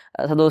തന്നെ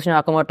സതോഷി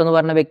നാക്കമോട്ടോ എന്ന്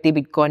പറഞ്ഞ വ്യക്തി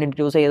ബിറ്റ്കോയിൻ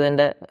ഇൻട്രൊഡ്യൂസ്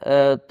ചെയ്തതിൻ്റെ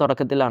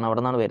തുടക്കത്തിലാണ്, അവിടെ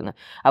നിന്നാണ് വരുന്നത്.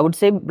 I would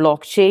say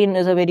block chain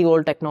is A very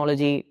old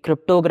technology,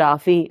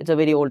 cryptography is A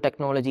very old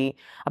technology.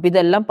 അപ്പോൾ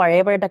ഇതെല്ലാം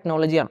പഴയ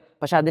ടെക്നോളജിയാണ്.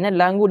 പക്ഷെ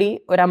അതിനെല്ലാം കൂടി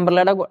ഒരു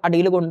അംബ്രലയുടെ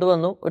അടിയിൽ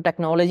കൊണ്ടുവന്നു, ഒരു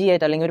ടെക്നോളജി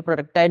ആയിട്ട് അല്ലെങ്കിൽ ഒരു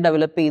പ്രൊഡക്റ്റായിട്ട്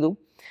ഡെവലപ്പ് ചെയ്തു.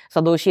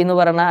 സതോഷി എന്ന്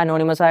പറയുന്ന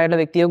അനോണിമസ് ആയിട്ടുള്ള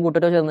വ്യക്തിയോ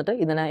കൂട്ടരോ ചേർന്നിട്ട്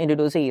ഇതിനെ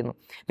ഇൻട്രൊഡ്യൂസ് ചെയ്യുന്നു.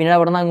 പിന്നെ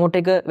അവിടെ നിന്ന്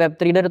അങ്ങോട്ടേക്ക് വെബ്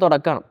 3യുടെ ഒരു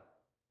തുടക്കമാണ്.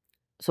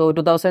 സോ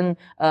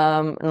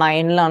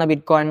 2009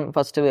 ബിറ്റ്കോയിൻ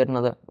ഫസ്റ്റ്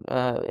വരുന്നത്,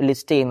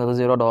 ലിസ്റ്റ് ചെയ്യുന്നത്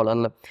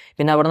 $0.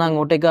 പിന്നെ അവിടെ നിന്ന്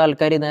അങ്ങോട്ടേക്ക്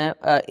ആൾക്കാർ ഇതിനെ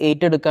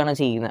ഏറ്റെടുക്കുകയാണ്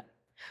ചെയ്യുന്നത്.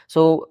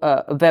 സോ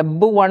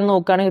വെബ് 1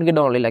 നോക്കുകയാണെങ്കിൽ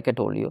read only, like I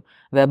told you.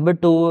 Web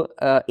 2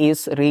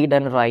 is read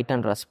and right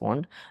and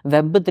respond.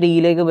 Web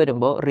 3യിലേക്ക്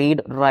വരുമ്പോൾ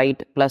റീഡ്,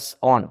 റൈറ്റ് പ്ലസ്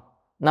ഓൺ.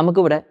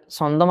 നമുക്കിവിടെ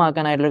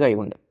സ്വന്തമാക്കാനായിട്ടുള്ള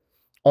കഴിവുണ്ട്,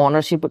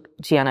 ഓണർഷിപ്പ്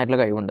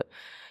ചെയ്യാനായിട്ടുള്ള കഴിവുണ്ട്.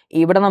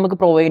 ഇവിടെ നമുക്ക്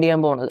പ്രൊവൈഡ് ചെയ്യാൻ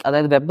പോകുന്നത്,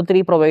 അതായത് വെബ്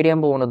 3 പ്രൊവൈഡ് ചെയ്യാൻ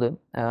പോകുന്നത്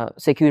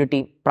സെക്യൂരിറ്റി,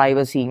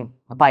 പ്രൈവസിയും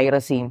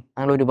പൈറസിയും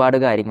അങ്ങനെ ഒരുപാട്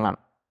കാര്യങ്ങളാണ്.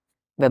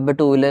 വെബ്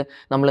 2ൽ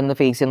നമ്മളിന്ന്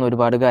ഫേസ് ചെയ്യുന്ന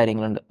ഒരുപാട്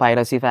കാര്യങ്ങളുണ്ട്.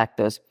 പൈറസി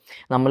ഫാക്ടേഴ്സ്,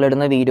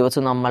 നമ്മളിടുന്ന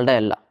വീഡിയോസ് നമ്മളുടെ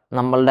അല്ല,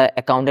 നമ്മളുടെ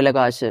അക്കൗണ്ടിലെ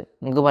കാശ്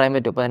നിങ്ങൾക്ക് പറയാൻ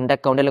പറ്റും. ഇപ്പോൾ എൻ്റെ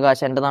അക്കൗണ്ടിലെ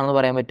കാശ് എൻ്റെതാണെന്ന്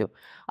പറയാൻ പറ്റും.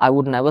 I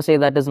would never say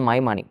that is my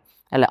മണി.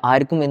 അല്ല,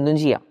 ആർക്കും എന്തും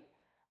ചെയ്യാം,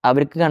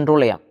 അവർക്ക്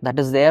കൺട്രോൾ ചെയ്യാം.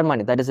 That is there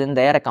money, that is in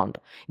there account.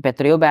 ഇപ്പോൾ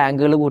എത്രയോ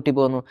ബാങ്കുകൾ പൂട്ടി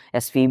പോകുന്നു,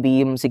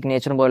 SVBയും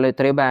സിഗ്നേച്ചറും പോലെ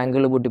എത്രയോ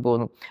ബാങ്കുകൾ പൂട്ടി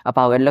പോകുന്നു.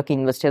 അപ്പോൾ അവരിലൊക്കെ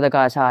ഇൻവെസ്റ്റ് ചെയ്ത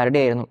കാശ് ആരുടെ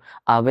ആയിരുന്നു?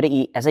 അവർ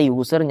ആസ് എ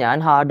യൂസർ ഞാൻ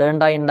ഹാർഡ്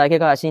ഏൺഡ് ആയി ഉണ്ടാക്കിയ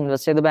കാശ്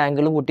ഇൻവെസ്റ്റ് ചെയ്ത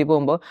ബാങ്കുകൾ പൂട്ടി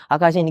പോകുമ്പോൾ ആ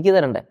കാശ് എനിക്ക്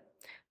തരണ്ടേ?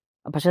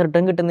 പക്ഷെ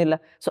റിട്ടേൺ കിട്ടുന്നില്ല.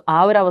 സോ ആ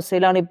ഒരു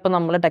അവസ്ഥയിലാണ് ഇപ്പം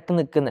നമ്മളെ ടെക്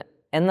നിൽക്കുന്നത്.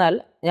 എന്നാൽ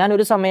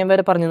ഞാനൊരു സമയം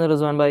വരെ പറഞ്ഞിരുന്നു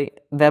റിസ്വാൻ ഭായ്,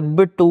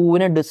 വെബ്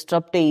 2നെ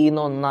ഡിസ്ട്രപ്റ്റ് ചെയ്യുന്ന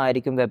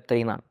ഒന്നായിരിക്കും വെബ്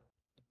 3 എന്നാണ്.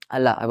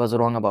 അല്ല, I was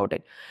wrong about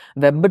it.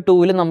 Web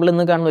 2ൽ നമ്മൾ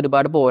ഇന്ന് കാണുന്ന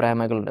ഒരുപാട്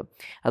പോരായ്മകളുണ്ട്.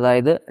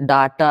 അതായത്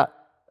ഡാറ്റ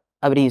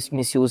അവർ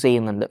മിസ്യൂസ്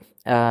ചെയ്യുന്നുണ്ട്,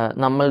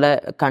 നമ്മളുടെ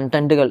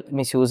കണ്ടന്റുകൾ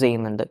മിസ്യൂസ്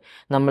ചെയ്യുന്നുണ്ട്,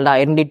 നമ്മളുടെ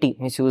ഐഡൻറ്റിറ്റി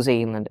മിസ്യൂസ്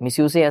ചെയ്യുന്നുണ്ട്.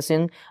 മിസ്യൂസ് ചെയ്യാസ്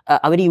ഇൻ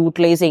അവർ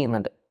യൂട്ടിലൈസ്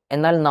ചെയ്യുന്നുണ്ട്.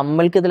 എന്നാൽ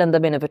നമ്മൾക്കിതിൽ എന്താ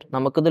ബെനിഫിറ്റ്?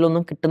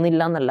 നമുക്കിതിലൊന്നും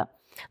കിട്ടുന്നില്ല എന്നല്ല,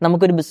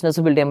 നമുക്കൊരു ബിസിനസ്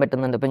ബിൽഡ് ചെയ്യാൻ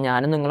പറ്റുന്നുണ്ട്. ഇപ്പം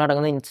ഞാനും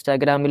നിങ്ങളടങ്ങുന്ന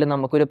ഇൻസ്റ്റാഗ്രാമിൽ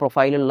നമുക്കൊരു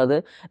പ്രൊഫൈൽ ഉള്ളത്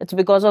ഇറ്റ്സ്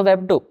ബിക്കോസ് ഓഫ്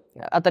വെബ് 2.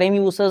 അത്രയും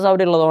യൂസേഴ്സ്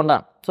അവിടെ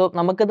ഉള്ളതുകൊണ്ടാണ്. സോ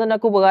നമുക്ക്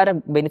ഇതിനൊക്കെ ഉപകാരം,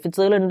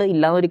 ബെനിഫിറ്റ്സുകൾ ഉണ്ട്,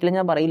 ഇല്ലാന്ന് ഒരിക്കലും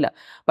ഞാൻ പറയില്ല.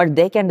 But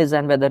they can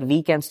design whether we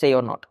can stay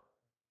or not.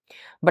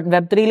 But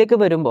web 3യിലേക്ക്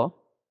വരുമ്പോൾ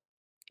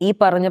ഈ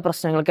പറഞ്ഞ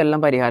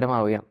പ്രശ്നങ്ങൾക്കെല്ലാം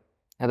പരിഹാരമാവുകയാണ്.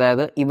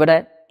 അതായത് ഇവിടെ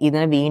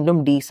ഇതിനെ വീണ്ടും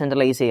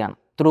ഡീസെൻട്രലൈസ് ചെയ്യാണ്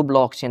through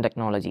block chain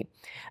technology.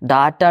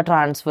 Data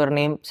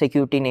ട്രാൻസ്ഫറിനെയും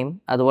സെക്യൂരിറ്റിനെയും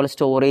അതുപോലെ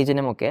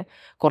സ്റ്റോറേജിനെയും ഒക്കെ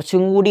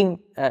കുറച്ചും കൂടി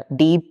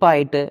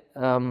ഡീപ്പായിട്ട്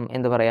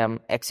എന്താ പറയുക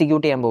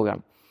എക്സിക്യൂട്ട് ചെയ്യാൻ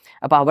പോവുകയാണ്.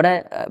 അപ്പോൾ അവിടെ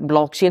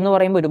ബ്ലോക്ക് ചെയിൻ എന്ന്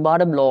പറയുമ്പോൾ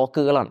ഒരുപാട്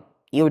ബ്ലോക്കുകളാണ്.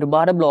 ഈ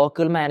ഒരുപാട്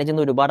ബ്ലോക്കുകൾ മാനേജ്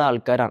ചെയ്യുന്ന ഒരുപാട്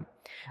ആൾക്കാരാണ്.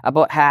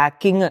 അപ്പോൾ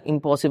ഹാക്കിങ്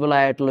ഇമ്പോസിബിൾ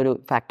ആയിട്ടുള്ളൊരു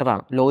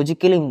ഫാക്ടറാണ്.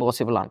 ലോജിക്കലി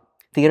ഇമ്പോസിബിൾ ആണ്,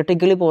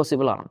 തിയററ്റിക്കലി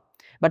പോസിബിൾ ആണ്,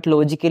 ബട്ട്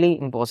ലോജിക്കലി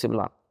ഇമ്പോസിബിൾ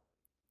ആണ്.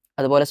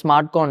 അതുപോലെ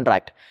സ്മാർട്ട്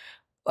കോൺട്രാക്ട്.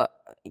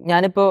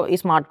 ഞാനിപ്പോൾ ഈ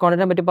സ്മാർട്ട്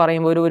കോൺട്രാക്റ്റിനെ പറ്റി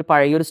പറയുമ്പോൾ ഒരു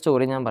പഴയൊരു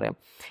സ്റ്റോറി ഞാൻ പറയാം.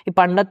 ഈ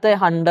പണ്ടത്തെ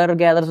ഹണ്ടർ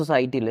ഗ്യാദർ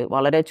സൊസൈറ്റിയിൽ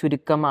വളരെ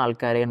ചുരുക്കം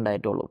ആൾക്കാരെ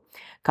ഉണ്ടായിട്ടുള്ളൂ.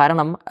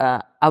 കാരണം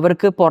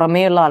അവർക്ക്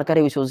പുറമേയുള്ള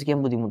ആൾക്കാരെ വിശ്വസിക്കാൻ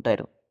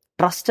ബുദ്ധിമുട്ടായിരുന്നു.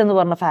 ട്രസ്റ്റ് എന്ന്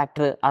പറഞ്ഞ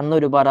ഫാക്ടർ അന്ന്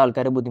ഒരുപാട്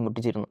ആൾക്കാർ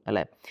ബുദ്ധിമുട്ടിച്ചിരുന്നു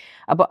അല്ലേ.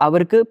 അപ്പോൾ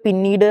അവർക്ക്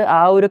പിന്നീട്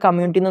ആ ഒരു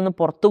കമ്മ്യൂണിറ്റിയിൽ നിന്ന്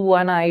പുറത്തു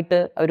പോകാനായിട്ട്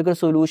അവർക്ക്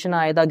സൊല്യൂഷൻ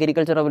ആയത്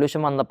അഗ്രികൾച്ചർ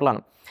റവല്യൂഷൻ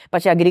വന്നപ്പോഴാണ്.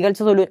 പക്ഷേ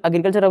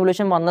അഗ്രികൾച്ചർ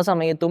റവല്യൂഷൻ വന്ന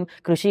സമയത്തും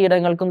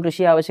കൃഷിയിടങ്ങൾക്കും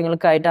കൃഷി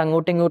ആവശ്യങ്ങൾക്കായിട്ട്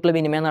അങ്ങോട്ടും ഇങ്ങോട്ടുള്ള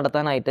വിനിമയം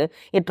നടത്താനായിട്ട്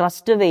ഈ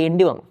ട്രസ്റ്റ്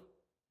വേണ്ടി വന്നു.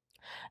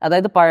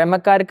 അതായത്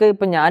പഴമക്കാർക്ക്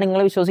ഇപ്പം ഞാൻ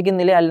നിങ്ങളെ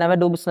വിശ്വസിക്കുന്നില്ല, I never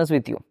do business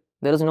with you,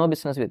 there is no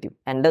business with you.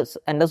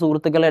 എൻ്റെ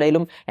സുഹൃത്തുക്കളുടെ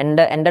ഇടയിലും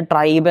എൻ്റെ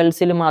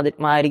ട്രൈബൽസിലും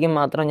ആയിരിക്കും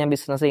മാത്രം ഞാൻ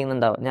ബിസിനസ്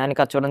ചെയ്യുന്നുണ്ടാവുക, ഞാൻ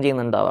കച്ചവടം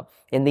ചെയ്യുന്നുണ്ടാവുക,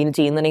 എന്തെങ്കിലും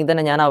ചെയ്യുന്നുണ്ടെങ്കിൽ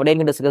തന്നെ ഞാൻ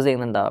അവിടെയായിരിക്കും ഡിസ്കസ്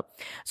ചെയ്യുന്നുണ്ടാവുക.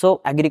 സോ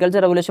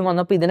അഗ്രികൾച്ചർ റവല്യൂഷൻ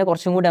വന്നപ്പോൾ ഇതിനെ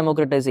കുറച്ചും കൂടി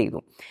ഡെമോക്രറ്റൈസ് ചെയ്തു.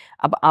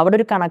 അപ്പോൾ അവിടെ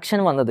ഒരു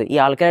കണക്ഷൻ വന്നത്, ഈ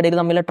ആൾക്കാരുടെ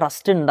ഇടയിൽ തമ്മിൽ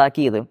ട്രസ്റ്റ്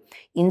ഉണ്ടാക്കിയത്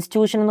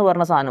ഇൻസ്റ്റിറ്റ്യൂഷൻ എന്ന്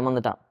പറഞ്ഞ സാധനം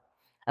വന്നിട്ടാണ്.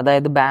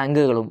 അതായത്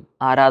ബാങ്കുകളും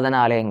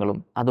ആരാധനാലയങ്ങളും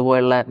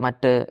അതുപോലുള്ള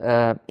മറ്റ്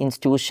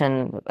ഇൻസ്റ്റിറ്റ്യൂഷൻ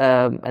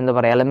എന്താ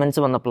പറയുക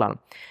എലമെൻറ്റ്സ് വന്നപ്പോഴാണ്.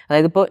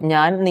 അതായത് ഇപ്പോൾ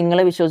ഞാൻ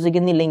നിങ്ങളെ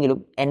വിശ്വസിക്കുന്നില്ലെങ്കിലും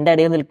എൻ്റെ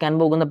ഇടയിൽ നിൽക്കാൻ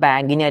പോകുന്ന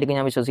ബാങ്കിനെ ആയിരിക്കും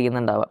ഞാൻ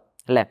വിശ്വസിക്കുന്നുണ്ടാവുക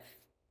അല്ലേ.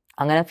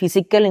 അങ്ങനെ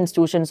ഫിസിക്കൽ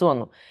ഇൻസ്റ്റിറ്റ്യൂഷൻസ്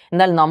വന്നു.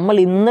 എന്നാൽ നമ്മൾ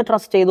ഇന്ന്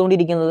ട്രസ്റ്റ്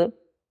ചെയ്തുകൊണ്ടിരിക്കുന്നത്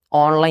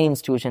ഓൺലൈൻ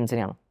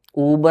ഇൻസ്റ്റിറ്റ്യൂഷൻസിനെയാണ്.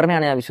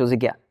 ഊബറിനെയാണ് ഞാൻ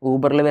വിശ്വസിക്കുക.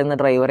 ഊബറിൽ വരുന്ന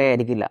ഡ്രൈവറെ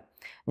ആയിരിക്കില്ല.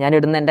 ഞാൻ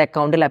ഇടുന്ന എൻ്റെ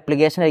അക്കൗണ്ടിൽ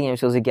ആപ്ലിക്കേഷൻ ആയിരിക്കും ഞാൻ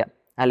വിശ്വസിക്കുക,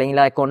 അല്ലെങ്കിൽ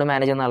ആ അക്കൗണ്ട്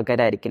മാനേജ് ചെയ്യുന്ന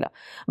ആൾക്കാരായിരിക്കില്ല.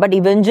 ബട്ട്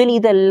ഇവഞ്ച്വലി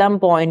ഇതെല്ലാം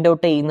പോയിന്റ്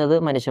ഔട്ട് ചെയ്യുന്നത്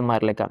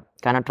മനുഷ്യന്മാരിലേക്കാണ്.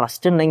 കാരണം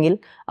ട്രസ്റ്റ് ഉണ്ടെങ്കിൽ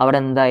അവിടെ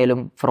എന്തായാലും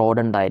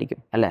ഫ്രോഡ് ഉണ്ടായിരിക്കും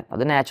അല്ലേ.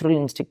 അത് നാച്ചുറൽ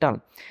ഇൻസ്റ്റിക്റ്റ് ആണ്,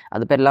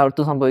 അതിപ്പോൾ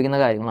എല്ലായിടത്തും സംഭവിക്കുന്ന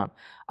കാര്യങ്ങളാണ്.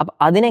 അപ്പം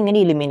അതിനെങ്ങനെ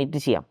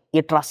എലിമിനേറ്റ് ചെയ്യാം,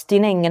 ഈ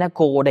ട്രസ്റ്റിനെ എങ്ങനെ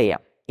കോഡ്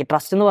ചെയ്യാം, ഈ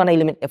ട്രസ്റ്റ് എന്ന്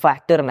പറഞ്ഞ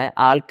ഫാക്ടറിനെ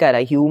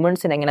ആൾക്കാരെ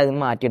ഹ്യൂമൻസിനെ എങ്ങനെ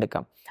അതിന്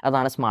മാറ്റിയെടുക്കാം,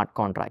 അതാണ് സ്മാർട്ട്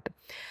കോൺട്രാക്ട്.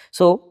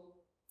 സോ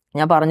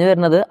ഞാൻ പറഞ്ഞു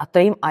വരുന്നത്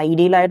അത്രയും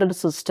ഐഡിയൽ ആയിട്ടൊരു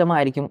സിസ്റ്റം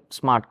ആയിരിക്കും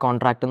സ്മാർട്ട്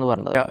കോൺട്രാക്ട് എന്ന്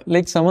പറയുന്നത്.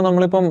 ലൈക്ക് സമയം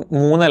നമ്മളിപ്പം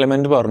 3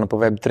 എലമെന്റ് പറഞ്ഞു. ഇപ്പോൾ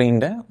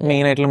Web3ന്റെ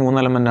മെയിൻ ആയിട്ടുള്ള 3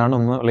 എലമെന്റ് ആണ്.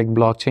 ഒന്ന് ലൈക്ക്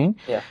ബ്ലോക്ക് ചെയിൻ,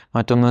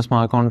 മറ്റൊന്ന്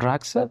സ്മാർട്ട്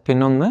കോൺട്രാക്ട്സ്,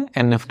 പിന്നൊന്ന്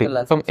NFT.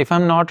 ഇപ്പം if I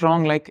am not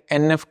wrong like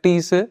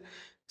NFTs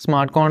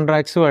smart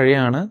contracts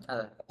വഴിയാണ്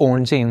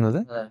ഓൺ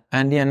ചെയ്യുന്നത്,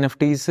 ആൻഡ് ഈ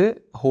NFTs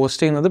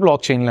ഹോസ്റ്റ് ചെയ്യുന്നത്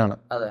ബ്ലോക്ക് ചെയിനിലാണ്,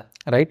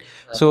 റൈറ്റ്?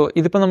 സോ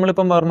ഇതിപ്പോൾ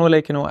നമ്മളിപ്പം പറഞ്ഞു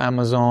ലൈക്ക്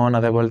ആമസോൺ,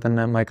 അതേപോലെ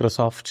തന്നെ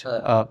മൈക്രോസോഫ്റ്റ്,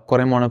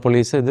 കുറേ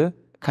മോണോപ്പൊളീസ് ഇത്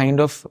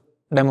കൈൻഡ് ഓഫ്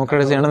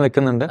ഡെമോക്രറ്റൈസ് ചെയ്യാൻ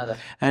നിൽക്കുന്നുണ്ട്.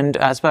 ആൻഡ്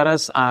ആസ് ഫാർ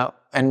ആസ്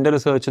എൻ്റെ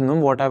റിസർച്ച് ഒന്നും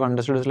what I have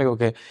understood is like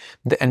okay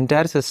the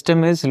entire system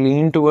is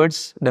lean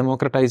towards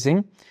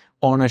ഡെമോക്രറ്റൈസിങ്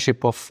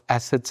ownership of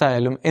assets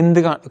ആയാലും എന്ത്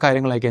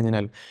കാര്യങ്ങളായി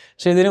കഴിഞ്ഞാലും.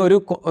 പക്ഷെ ഇതിന്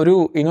ഒരു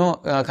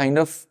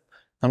കൈൻഡ് ഓഫ്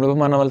നമ്മളിപ്പോൾ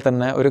പറഞ്ഞ പോലെ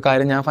തന്നെ ഒരു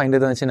കാര്യം ഞാൻ ഫൈൻഡ്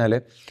ചെയ്തതെന്ന് വെച്ച് കഴിഞ്ഞാൽ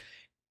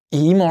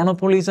ഈ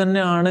മോണോപ്പൊളീസ്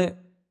തന്നെയാണ്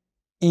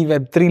ഈ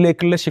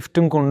Web3യിലേക്കുള്ള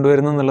ഷിഫ്റ്റും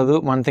കൊണ്ടുവരുന്നത് എന്നുള്ളത്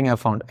വൺ തിങ് ഐ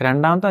ഫൗണ്ട്.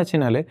 രണ്ടാമത്തെ വെച്ച്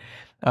കഴിഞ്ഞാൽ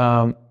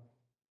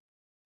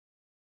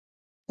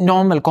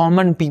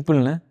കോമൺ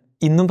പീപ്പിളിന്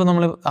ഇന്നും ഇപ്പോൾ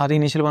നമ്മൾ ആദ്യം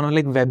ഇനീഷ്യൽ പറഞ്ഞ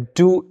ലൈക്ക്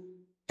Web2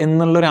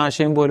 എന്നുള്ളൊരു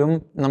ആശയം പോലും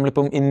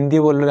നമ്മളിപ്പം ഇന്ത്യ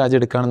പോലുള്ള രാജ്യം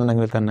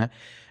എടുക്കുകയാണെന്നുണ്ടെങ്കിൽ തന്നെ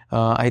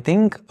I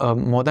think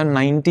more than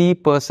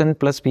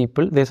 90% +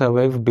 people they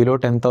survive below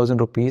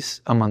 10,000 rupees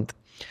a month.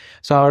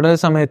 So അവിടെ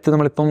സമയത്ത്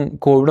നമ്മളിപ്പം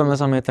കോവിഡ് വന്ന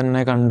സമയത്ത്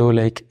തന്നെ കണ്ടു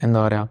ലൈക്ക് എന്താ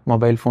പറയുക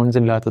മൊബൈൽ ഫോൺസ്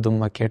ഇല്ലാത്തതും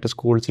ഒക്കെ ആയിട്ട്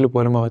സ്കൂൾസിൽ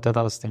പോലും പോകാത്ത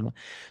അവസ്ഥയാണ്.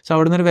 സോ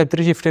അവിടെ നിന്ന് ഒരു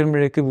Web3 ഷിഫ്റ്റ്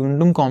ചെയ്യുമ്പോഴേക്ക്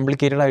വീണ്ടും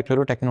കോംപ്ലിക്കേറ്റഡ്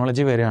ആയിട്ടുള്ളൊരു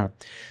ടെക്നോളജി വരികയാണ്.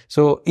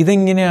 സോ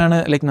ഇതെങ്ങനെയാണ്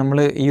ലൈക്ക് നമ്മൾ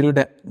ഈ ഒരു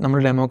നമ്മൾ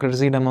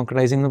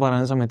ഡെമോക്രറ്റൈസിങ് എന്ന്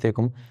പറയുന്ന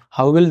സമയത്തേക്കും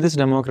how will this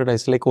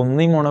democratise like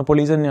ഒന്നീ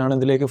മോണോപ്പൊളീസ് തന്നെയാണ്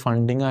ഇതിലേക്ക്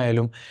ഫണ്ടിങ്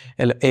ആയാലും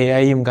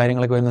AI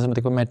കാര്യങ്ങളൊക്കെ വരുന്ന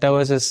സമയത്തേക്കും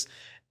മെറ്റാവേഴ്സസ്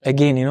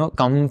അഗെയിൻ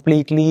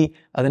കംപ്ലീറ്റ്ലി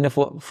അതിൻ്റെ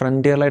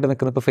ഫ്രണ്ടിയറിലായിട്ട്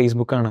നിൽക്കുന്നത് ഇപ്പോൾ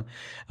ഫേസ്ബുക്കാണ്.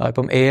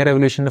 ഇപ്പം AI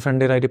റെവല്യൂഷൻ്റെ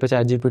ഫ്രണ്ടിയറായിട്ട് ഇപ്പോൾ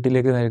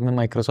ChatGPTയിലേക്ക് നിൽക്കുന്നത്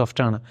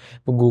മൈക്രോസോഫ്റ്റ് ആണ്.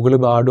 ഇപ്പോൾ ഗൂഗിൾ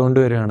ബാർഡ് കൊണ്ട്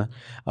വരികയാണ്.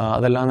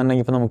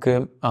 അതല്ലാന്നുണ്ടെങ്കിൽ ഇപ്പോൾ നമുക്ക്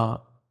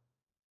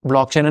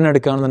ബ്ലോക്ക് ചെയിൻ തന്നെ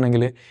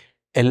എടുക്കുകയാണെന്നുണ്ടെങ്കിൽ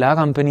എല്ലാ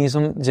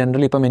കമ്പനീസും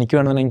ജനറലി ഇപ്പം എനിക്ക്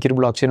വേണമെന്നുണ്ടെങ്കിൽ എനിക്കൊരു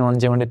ബ്ലോക്ക് ചെയിൻ ഓൺ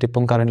ചെയ്യാൻ വേണ്ടിയിട്ട്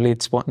ഇപ്പം കറൻ്റ്ലി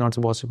ഇറ്റ്സ്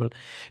നോട്ട് പോസിബിൾ.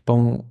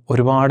 ഇപ്പം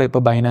ഒരുപാട്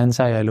ഇപ്പോൾ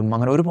ബൈനാൻസ് ആയാലും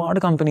അങ്ങനെ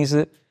ഒരുപാട്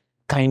companies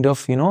kind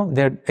of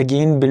they are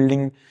again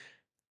building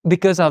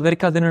because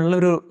അവർക്ക് അതിനുള്ള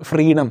ഒരു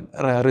freedom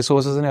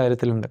റിസോഴ്സസിൻ്റെ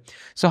കാര്യത്തിലുണ്ട്.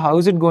 So how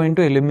is it going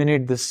to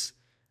eliminate this?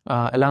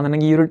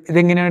 അല്ലാന്നുണ്ടെങ്കിൽ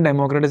ഇതെങ്ങനെയാണ്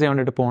ഡെമോക്രറ്റൈസ് ചെയ്യാൻ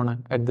വേണ്ടിയിട്ട് പോകണം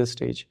at this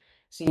stage?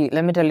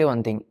 Let me tell you one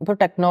thing. ഇപ്പോൾ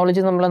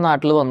ടെക്നോളജി നമ്മുടെ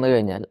നാട്ടിൽ വന്നു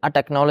കഴിഞ്ഞാൽ ആ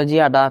ടെക്നോളജി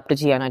അഡാപ്റ്റ്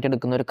ചെയ്യാനായിട്ട്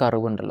എടുക്കുന്ന ഒരു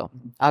കർവ് ഉണ്ടല്ലോ.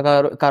 ആ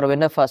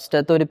കർവിൻ്റെ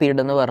ഫസ്റ്റത്തെ ഒരു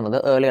പീരീഡ് എന്ന് പറയുന്നത്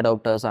ഏർലി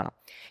അഡോപ്റ്റേഴ്സ് ആണ്.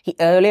 ഈ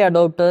ഏർലി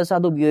അഡോപ്റ്റേഴ്സ്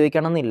അത്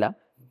ഉപയോഗിക്കണം എന്നില്ല,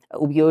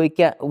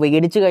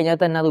 മേടിച്ചു കഴിഞ്ഞാൽ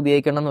തന്നെ അത്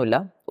ഉപയോഗിക്കണമെന്നില്ല,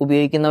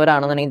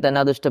 ഉപയോഗിക്കുന്നവരാണെന്നുണ്ടെങ്കിൽ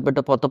തന്നെ അത്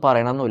ഇഷ്ടപ്പെട്ട് പുറത്ത്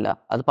പറയണമെന്നില്ല,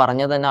 അത്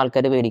പറഞ്ഞാൽ തന്നെ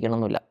ആൾക്കാർ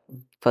മേടിക്കണമെന്നില്ല.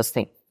 First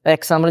thing.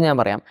 എക്സാമ്പിൾ ഞാൻ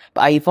പറയാം.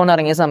 ഇപ്പോൾ ഐഫോൺ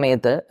ഇറങ്ങിയ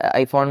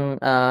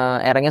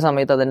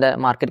സമയത്ത് അതിൻ്റെ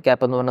മാർക്കറ്റ്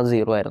ക്യാപ്പ് എന്ന് പറഞ്ഞാൽ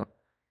 0 ആയിരുന്നു.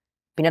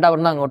 പിന്നീട്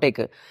അവിടുന്ന്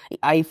അങ്ങോട്ടേക്ക് ഈ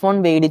ഐഫോൺ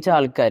മേടിച്ച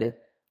ആൾക്കാർ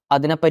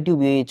അതിനെപ്പറ്റി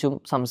ഉപയോഗിച്ചും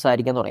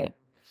സംസാരിക്കാൻ തുടങ്ങി.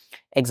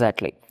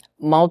 എക്സാക്ട്ലി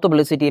മൗത്ത്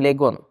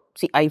പബ്ലിസിറ്റിയിലേക്ക് വന്നു.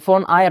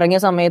 ഐഫോൺ ഇറങ്ങിയ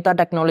സമയത്ത് ആ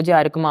ടെക്നോളജി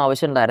ആർക്കും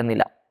ആവശ്യം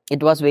ഉണ്ടായിരുന്നില്ല.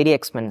 It was very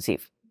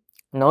expensive.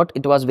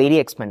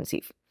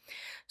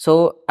 So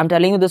I M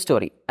telling you the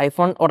story.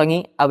 IPhone തുടങ്ങി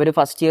അവർ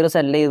ഫസ്റ്റ് ഇയർ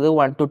സെല് ചെയ്ത്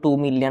 1 to 2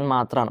 million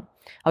മാത്രമാണ്.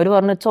 അവർ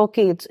പറഞ്ഞു it's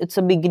okay, it's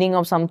A beginning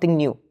of something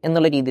new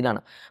എന്നുള്ള രീതിയിലാണ്.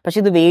 പക്ഷെ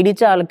ഇത്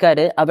മേടിച്ച ആൾക്കാർ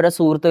അവരുടെ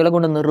സുഹൃത്തുക്കളെ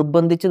കൊണ്ട്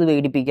നിർബന്ധിച്ച് ഇത്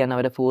മേടിപ്പിക്കാൻ,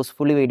 അവരെ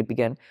ഫോഴ്സ്ഫുള്ളി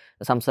മേടിപ്പിക്കാൻ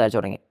സംസാരിച്ചു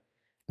തുടങ്ങി.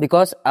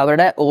 ബിക്കോസ്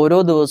അവരുടെ ഓരോ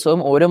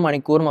ദിവസവും ഓരോ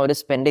മണിക്കൂറും അവർ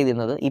സ്പെൻഡ്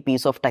ചെയ്തിരുന്നത് ഈ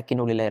പീസ് ഓഫ്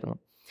ടെക്കിനുള്ളിലായിരുന്നു.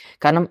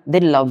 കാരണം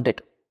ദേ loved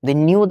it. They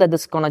knew that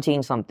this gonna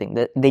change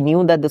something. They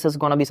knew that this is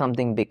gonna be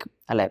something big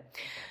അല്ലേ.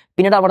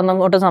 പിന്നീട് അവിടെ നിന്ന്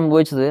അങ്ങോട്ട്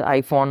സംഭവിച്ചത്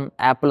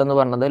ആപ്പിൾ എന്ന്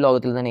പറയുന്നത്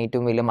ലോകത്തിൽ തന്നെ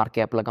ഏറ്റവും വലിയ മാർക്കറ്റ്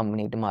ക്യാപ്പുള്ള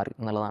കമ്പനിയായിട്ട് മാറി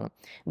എന്നുള്ളതാണ്.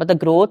 But the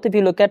growth, if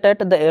you look at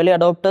it, the early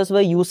adopters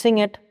were using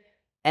it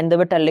and they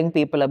were telling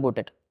people about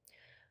it.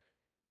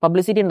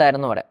 Publicity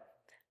ഉണ്ടായിരുന്നു അവിടെ.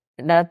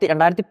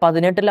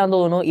 2018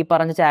 തോന്നുന്നു ഈ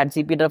പറഞ്ഞ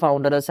ChatGPT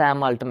founder Sam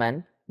Altman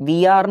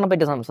VR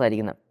പറ്റി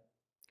സംസാരിക്കുന്നത്.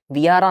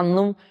 VR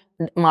അന്നും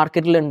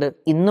മാർക്കറ്റിലുണ്ട്,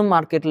 ഇന്നും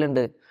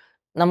മാർക്കറ്റിലുണ്ട്.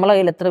 നമ്മളെ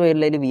കയ്യിൽ എത്ര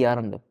പേരുടെ കയ്യിൽ VR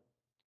ഉണ്ട്?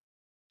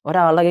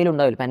 ഒരാളുടെ കയ്യിൽ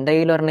ഉണ്ടാവില്ല. ഇപ്പം എൻ്റെ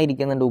കയ്യിൽ ഒരെണ്ണം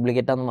ഇരിക്കുന്നുണ്ട്,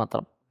 ഡ്യൂപ്ലിക്കേറ്റാന്ന്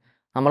മാത്രം.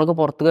 നമ്മൾക്ക്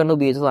പുറത്ത് കണ്ട്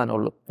ഉപയോഗിച്ച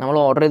സാധനമുള്ളൂ. നമ്മൾ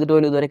ഓർഡർ ചെയ്തിട്ട്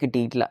പോലും ഇതുവരെ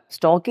കിട്ടിയിട്ടില്ല,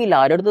 സ്റ്റോക്കില്ല.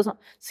 ആരുടെ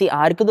അടുത്ത്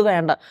ആർക്കും ഇത്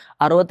വേണ്ട.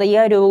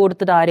 65,000 രൂപ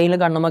കൊടുത്തിട്ട് ആരെങ്കിലും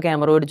കണ്ണുമ്പോൾ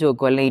ക്യാമറ മേടിച്ച്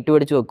വെക്കുമോ, അല്ലെങ്കിൽ ലൈറ്റ്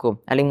മേടിച്ച് വെക്കുമോ,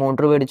 അല്ലെങ്കിൽ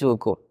മോണിറ്റർ മേടിച്ച്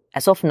വെക്കുമോ?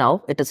 As of now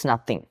it is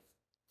nothing.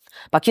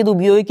 പക്ഷെ ഇത്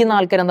ഉപയോഗിക്കുന്ന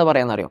ആൾക്കാർ എന്താ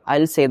പറയാന്ന് അറിയോ? I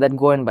will say that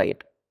go and by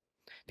it.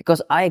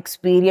 Because ആ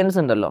എക്സ്പീരിയൻസ്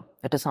ഉണ്ടല്ലോ,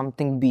 it is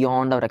something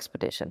beyond our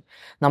expectation.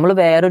 നമ്മൾ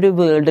വേറൊരു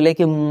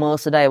വേൾഡിലേക്ക്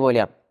ഇമ്മേഴ്സ്ഡ് ആയ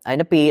പോലെയാണ്.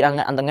 അതിൻ്റെ പേര്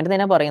അങ്ങനെ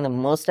തന്നെ പറയുന്നത്,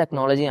 ഇമ്മേഴ്സ്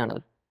ടെക്നോളജിയാണ്.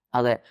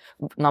 അതെ,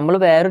 നമ്മൾ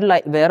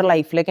വേറെ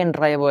ലൈഫിലേക്ക്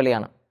എൻ്റർ ആയ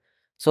പോലെയാണ്.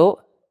 സോ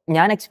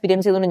ഞാൻ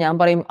എക്സ്പീരിയൻസ് ചെയ്തുകൊണ്ട് ഞാൻ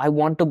പറയും I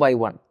want to by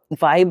one.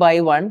 If I by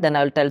one then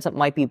I will tell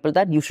my people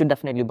that you should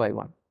definitely by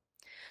one.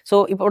 So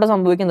ഇപ്പോൾ ഇവിടെ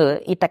സംഭവിക്കുന്നത്,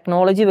 ഈ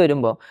ടെക്നോളജി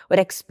വരുമ്പോൾ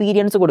ഒരു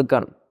എക്സ്പീരിയൻസ്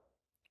കൊടുക്കുകയാണ്.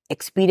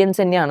 എക്സ്പീരിയൻസ്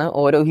തന്നെയാണ്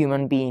ഓരോ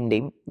ഹ്യൂമൻ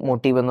ബീയിൻ്റെയും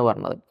മോട്ടീവ് എന്ന്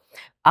പറഞ്ഞത്.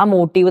 ആ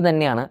മോട്ടീവ്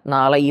തന്നെയാണ്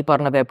നാളെ ഈ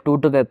പറഞ്ഞ Web2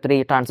 to Web3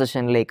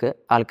 ട്രാൻസിഷനിലേക്ക്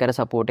ആൾക്കാരെ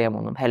സപ്പോർട്ട് ചെയ്യാൻ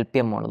പോകുന്നതും ഹെൽപ്പ്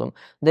ചെയ്യാൻ പോകുന്നതും.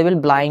 They will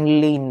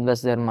blindly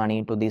invest there money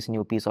to these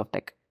new piece of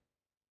tech.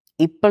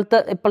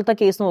 ഇപ്പോഴത്തെ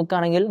കേസ്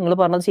നോക്കുകയാണെങ്കിൽ നിങ്ങൾ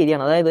പറഞ്ഞത്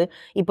ശരിയാണ്. അതായത്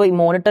ഇപ്പോൾ ഈ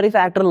മോണിറ്ററി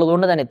ഫാക്ടർ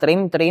ഉള്ളതുകൊണ്ട് തന്നെ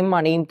ഇത്രയും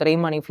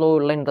മണി ഫ്ലോ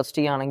ഉള്ള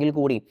ഇൻഡസ്ട്രി ആണെങ്കിൽ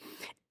കൂടി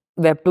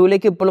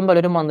Web2ലേക്ക് ഇപ്പോഴും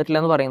പലരും വന്നിട്ടില്ല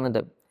എന്ന്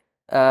പറയുന്നുണ്ട്.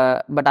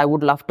 But I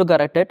would love to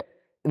correct it.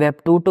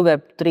 Web2 to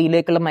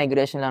Web3യിലേക്കുള്ള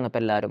മൈഗ്രേഷനിലാണ്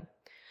ഇപ്പോൾ എല്ലാവരും.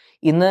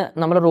 ഇന്ന്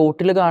നമ്മൾ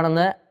റോട്ടിൽ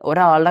കാണുന്ന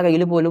ഒരാളുടെ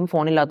കയ്യിൽ പോലും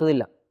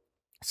ഫോണില്ലാത്തതില്ല,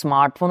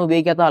 സ്മാർട്ട് ഫോൺ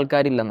ഉപയോഗിക്കാത്ത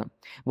ആൾക്കാരില്ലെന്ന്,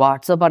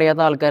 വാട്സപ്പ്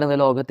അറിയാത്ത ആൾക്കാരെന്ന്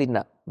ലോകത്തില്ല.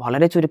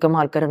 വളരെ ചുരുക്കം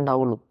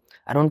ആൾക്കാരുണ്ടാവുള്ളൂ.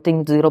 ഐ ഡോണ്ട്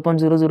തിങ്ക്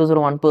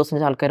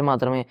 0.0001% ആൾക്കാർ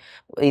മാത്രമേ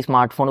ഈ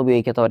സ്മാർട്ട് ഫോൺ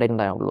ഉപയോഗിക്കാത്തവരെ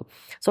ഉണ്ടാവുള്ളൂ.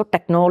 സോ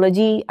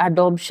ടെക്നോളജി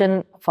അഡോപ്ഷൻ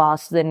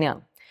ഫാസ്റ്റ്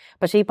തന്നെയാണ്.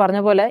 പക്ഷേ ഈ പറഞ്ഞ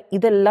പോലെ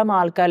ഇതെല്ലാം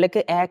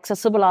ആൾക്കാരിലേക്ക്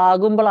ആക്സസിബിൾ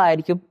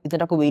ആകുമ്പോഴായിരിക്കും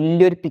ഇതിൻ്റെ ഒക്കെ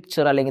വലിയൊരു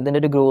പിക്ചർ അല്ലെങ്കിൽ ഇതിൻ്റെ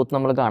ഒരു ഗ്രോത്ത്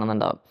നമ്മൾ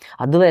കാണുന്നുണ്ടാവും.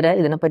 അതുവരെ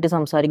ഇതിനെപ്പറ്റി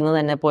സംസാരിക്കുന്നത്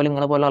എന്നെ പോലെ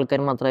നിങ്ങളെ പോലെ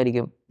ആൾക്കാർ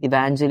മാത്രമായിരിക്കും,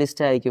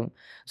 ഇവാഞ്ചലിസ്റ്റ് ആയിരിക്കും.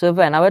 So if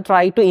whenever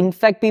try to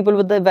infect people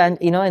with the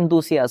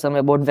enthusiasm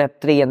about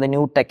Web3 and the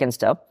new tech and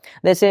stuff,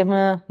 they say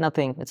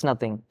nothing, it's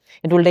nothing,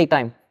 it will take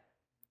time.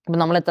 ഇപ്പം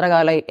നമ്മൾ എത്ര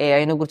കാലമായി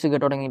AI കുറിച്ച്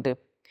കേട്ട് തുടങ്ങിയിട്ട്?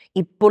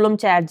 ഇപ്പോഴും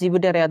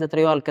ChatGPT അറിയാത്ത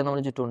എത്രയോ ആൾക്കാർ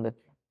നമ്മൾ ചുറ്റുമുണ്ട്,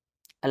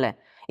 അല്ലേ?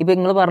 ഇപ്പം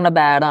നിങ്ങൾ പറഞ്ഞ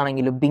ബാഡ്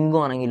ആണെങ്കിലും ബിങ്കോ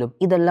ആണെങ്കിലും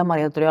ഇതെല്ലാം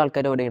അറിയാത്ത എത്രയോ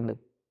ആൾക്കാർ ഇവിടെയുണ്ട്.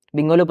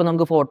 ബിങ്കോയിൽ ഇപ്പോൾ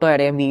നമുക്ക് ഫോട്ടോ ആഡ്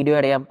ചെയ്യാം, വീഡിയോ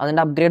ആഡ് ചെയ്യാം.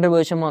 അതിൻ്റെ അപ്ഗ്രേഡഡ്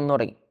വേർഷൻ വന്നു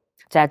തുടങ്ങി,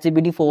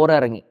 ChatGPT 4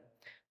 ഇറങ്ങി.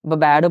 ഇപ്പോൾ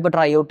ബാഡ് ഇപ്പോൾ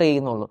ട്രൈ ഔട്ട്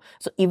ചെയ്യുന്നുള്ളൂ.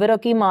 സോ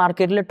ഇവരൊക്കെ ഈ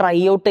മാർക്കറ്റിൽ ട്രൈ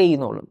ഔട്ട്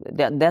ചെയ്യുന്നുള്ളൂ.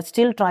 ദേ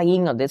സ്റ്റിൽ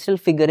ട്രൈയിങ് ഔട്ട്, ദേ സ്റ്റിൽ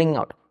ഫിഗറിങ്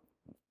ഔട്ട്.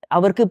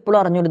 അവർക്ക് ഇപ്പോഴും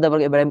അറിഞ്ഞുകൊണ്ട്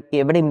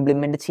എവിടെ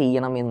ഇംപ്ലിമെൻറ്റ്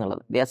ചെയ്യണം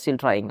എന്നുള്ളത്. They are still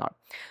trying out.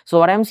 So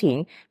what I am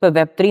seeing, ഇപ്പോൾ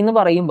Web3 എന്ന്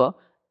പറയുമ്പോൾ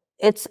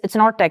it's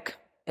not tech,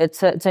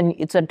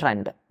 it's a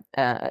trend,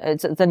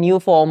 it's a new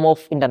form of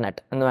internet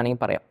എന്ന്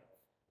വേണമെങ്കിൽ പറയാം.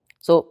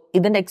 സോ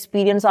ഇതിൻ്റെ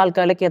എക്സ്പീരിയൻസ്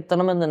ആൾക്കാരിലേക്ക്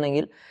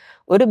എത്തണമെന്നുണ്ടെങ്കിൽ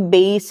ഒരു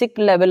ബേസിക്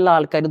ലെവലിൽ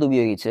ആൾക്കാർ ഇത്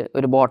ഉപയോഗിച്ച്,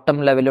 ഒരു ബോട്ടം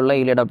ലെവലുള്ള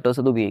ഈ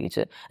അഡോപ്റ്റേഴ്സ് ഇത്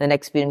ഉപയോഗിച്ച് അതിൻ്റെ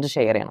എക്സ്പീരിയൻസ്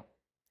ഷെയർ ചെയ്യണം.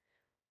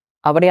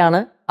 അവിടെയാണ്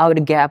ആ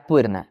ഒരു ഗ്യാപ്പ്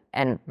വരുന്നത്.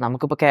 ആൻഡ്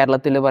നമുക്കിപ്പോൾ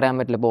കേരളത്തിൽ പറയാൻ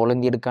പറ്റില്ല. ഇപ്പോൾ ഓൾ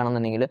ഇന്ത്യ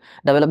എടുക്കുകയാണെന്നുണ്ടെങ്കിൽ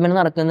ഡെവലപ്മെൻറ്റ്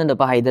നടക്കുന്നുണ്ട്.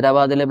 ഇപ്പോൾ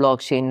ഹൈദരാബാദിലെ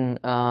ബ്ലോക്ക് ചെയിൻ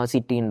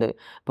സിറ്റി ഉണ്ട്,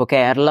 ഇപ്പോൾ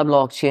കേരള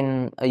ബ്ലോക്ക് ചെയിൻ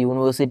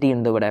യൂണിവേഴ്സിറ്റി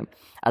ഉണ്ട് ഇവിടെ.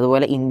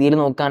 അതുപോലെ ഇന്ത്യയിൽ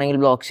നോക്കുകയാണെങ്കിൽ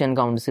ബ്ലോക്ക് ചെയിൻ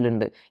കൗൺസിൽ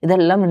ഉണ്ട്.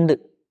 ഇതെല്ലാം ഉണ്ട്.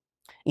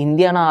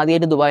 ഇന്ത്യയാണ്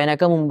ആദ്യമായിട്ട്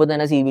ദുബായിനൊക്കെ മുമ്പ്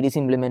തന്നെ CBDC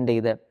ഇംപ്ലിമെൻറ്റ്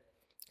ചെയ്ത്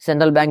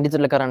സെൻട്രൽ ബാങ്ക്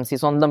ഡിജിറ്റൽ കറൻസി,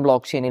 സ്വന്തം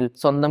ബ്ലോക്ക് ചെയിനിൽ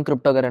സ്വന്തം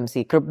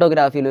കറൻസി,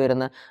 ക്രിപ്റ്റോഗ്രാഫിയിൽ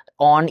വരുന്ന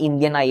on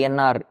Indian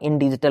INR in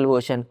digital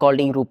version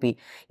called E-Rupee.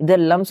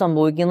 ഇതെല്ലാം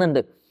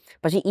സംഭവിക്കുന്നുണ്ട്.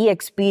 പക്ഷേ ഈ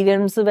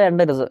എക്സ്പീരിയൻസ്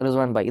വേണ്ട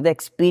റിസ്വാൻ ഭായ്, ഇത്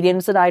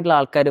എക്സ്പീരിയൻസ്ഡ് ആയിട്ടുള്ള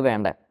ആൾക്കാർ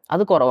വേണ്ട,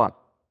 അത് കുറവാണ്.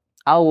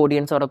 ആ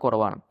ഓഡിയൻസ് അവിടെ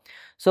കുറവാണ്.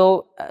 So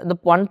the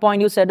one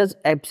point you said is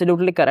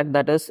absolutely correct.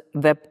 That is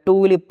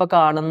Web2ൽ ഇപ്പോൾ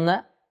കാണുന്ന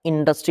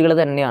ഇൻഡസ്ട്രികൾ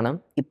തന്നെയാണ്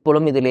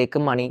ഇപ്പോഴും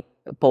ഇതിലേക്ക് മണി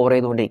പോർ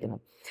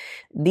ചെയ്തുകൊണ്ടിരിക്കുന്നത്.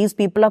 These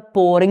people are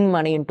pouring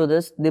money into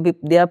this.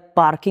 They are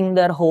parking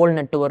their whole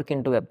network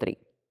into Web3.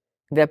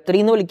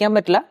 Web3 എന്ന് വിളിക്കാൻ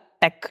പറ്റില്ല,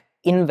 tech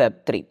in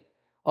Web3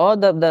 or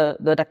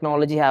the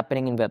technology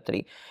happening in Web3,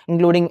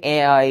 including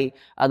AI,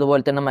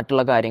 അതുപോലെ തന്നെ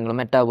മറ്റുള്ള കാര്യങ്ങളും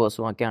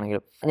മെറ്റാവേഴ്സും ഒക്കെ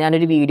ആണെങ്കിലും.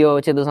 ഞാനൊരു വീഡിയോ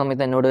ചെയ്ത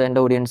സമയത്ത് എന്നോട്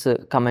എൻ്റെ ഓഡിയൻസ്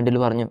കമൻറ്റിൽ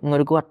പറഞ്ഞു,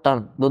 നിങ്ങൾക്ക്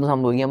വട്ടാണ്, ഇതൊന്നും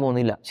സംഭവിക്കാൻ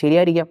പോകുന്നില്ല.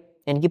 ശരിയായിരിക്കാം,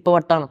 എനിക്കിപ്പോൾ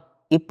വട്ടാണ്.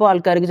 ഇപ്പോൾ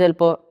ആൾക്കാർക്ക്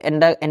ചിലപ്പോൾ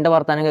എൻ്റെ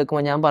വർത്തമാനം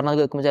കേൾക്കുമ്പോൾ, ഞാൻ പറഞ്ഞത്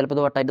കേൾക്കുമ്പോൾ ചിലപ്പോൾ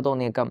ഇത് വട്ടായിട്ട്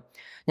തോന്നിയേക്കാം.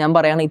 ഞാൻ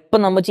പറയുകയാണ്, ഇപ്പം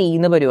നമ്മൾ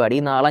ചെയ്യുന്ന പരിപാടി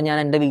നാളെ ഞാൻ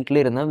എൻ്റെ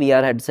വീട്ടിലിരുന്ന്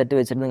VR ഹെഡ്സെറ്റ്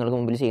വെച്ചിട്ട് നിങ്ങൾക്ക്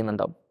മുമ്പിൽ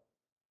ചെയ്യുന്നുണ്ടാവും.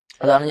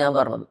 അതാണ് ഞാൻ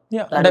പറഞ്ഞത്.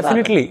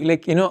 ഡെഫിനറ്റ്ലി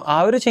ലൈക്ക് ആ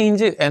ഒരു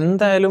ചേഞ്ച്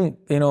എന്തായാലും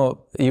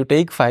you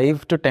take 5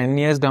 to 10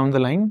 years down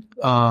the line,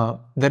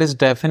 there is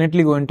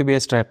definitely going to be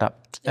a startup.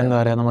 എന്താ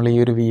പറയുക, നമ്മൾ ഈ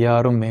ഒരു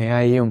VRും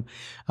AIയും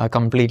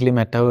കംപ്ലീറ്റ്ലി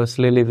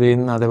മെറ്റാവേഴ്സിൽ ലിവ്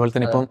ചെയ്യുന്ന. അതേപോലെ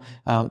തന്നെ ഇപ്പം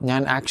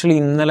ഞാൻ ആക്ച്വലി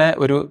ഇന്നലെ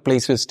ഒരു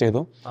പ്ലേസ് വിസിറ്റ്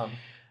ചെയ്തു.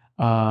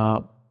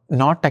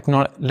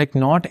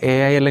 നോട്ട്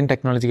AI അല്ലെങ്കിൽ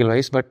ടെക്നോളജിക്കൽ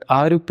വൈസ്, ബട്ട് ആ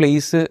ഒരു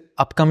പ്ലേസ്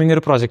അപ്കമിങ്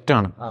ഒരു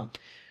പ്രൊജക്റ്റാണ്.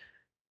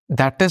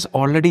 That is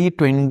already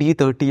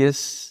 20-30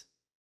 years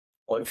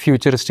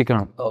futuristic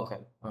ആണ്.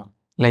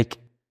 Like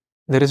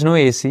there is no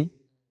AC,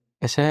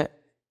 പക്ഷേ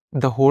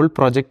the whole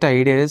project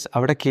idea is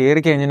അവിടെ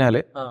കയറി കഴിഞ്ഞാൽ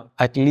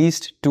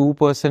അറ്റ്ലീസ്റ്റ്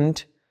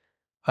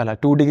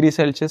 2 degree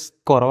Celsius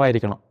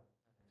കുറവായിരിക്കണം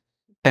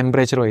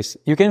temperature vice.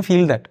 You can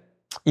feel that.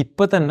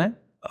 ഇപ്പം തന്നെ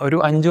ഒരു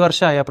 5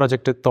 വർഷമായി ആ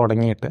പ്രൊജക്റ്റ്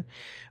തുടങ്ങിയിട്ട്.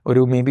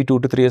 ഒരു മേ ബി 2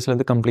 to 3 years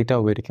അത് കംപ്ലീറ്റ്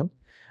ആവുമായിരിക്കും.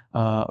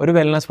 ഒരു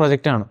വെൽനസ്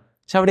പ്രൊജക്റ്റാണ്.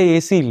 പക്ഷെ അവിടെ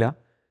AC ഇല്ല,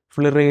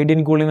 ഫുള്ള് റേഡിയൻ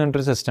കൂളിംഗ് എന്ന്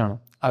പറഞ്ഞൊരു സിസ്റ്റമാണ്.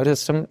 ആ ഒരു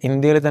സിസ്റ്റം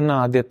ഇന്ത്യയിൽ തന്നെ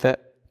ആദ്യത്തെ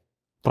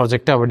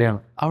പ്രൊജക്റ്റ് അവിടെയാണ്.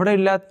 അവിടെ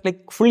ഇല്ലാത്ത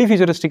ലൈക്ക് ഫുള്ളി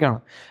ഫ്യൂച്ചറിസ്റ്റിക് ആണ്.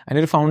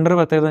 അതിൻ്റെ ഒരു ഫൗണ്ടർ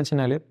പ്രത്യേകത എന്ന് വെച്ച്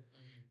കഴിഞ്ഞാൽ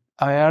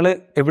അയാൾ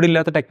എവിടെ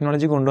ഇല്ലാത്ത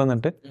ടെക്നോളജി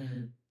കൊണ്ടുവന്നിട്ട്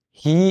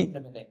he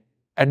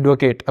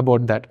advocate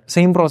about that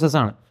same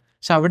പ്രോസസ്സാണ്.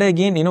 പക്ഷെ അവിടെ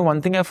again one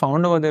thing I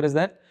found over there is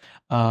that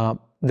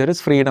there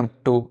is freedom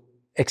to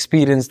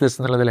experience this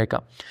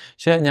എന്നുള്ളതിലേക്കാണ്.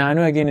 പക്ഷേ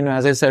ഞാനും again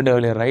as I said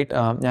earlier right,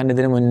 ഞാൻ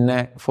ഇതിന് മുന്നേ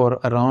four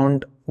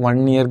around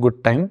 1 year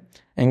good time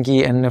എനിക്ക്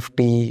NFT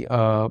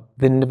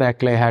ഇതിൻ്റെ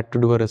ബാക്കിൽ I had to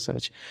do A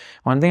research.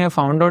 One thing I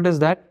found out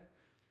is that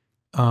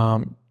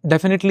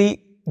definitely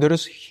there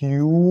is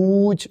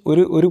huge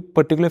ഒരു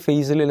particular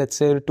ഫേസിൽ let's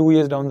say 2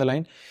 years down the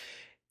line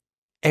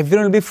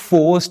everyone will be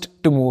forced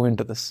to move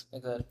into this.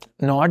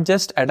 Not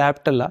just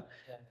adapt അല്ല,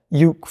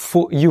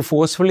 you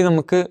forcefully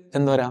നമുക്ക്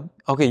എന്താ പറയുക,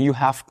 okay you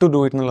have to do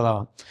it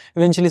എന്നുള്ളതാവാം.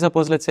 eventually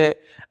suppose let's say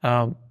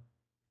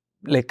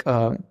like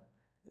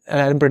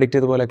എല്ലാവരും predict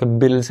ചെയ്ത പോലെ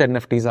bills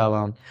NFTs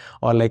ആവാം,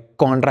 or like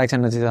contracts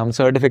NFTs ആവാം,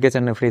 certificates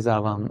NFTs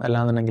ആവാം,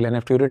 അല്ലാന്നുണ്ടെങ്കിൽ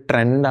NFT ഒരു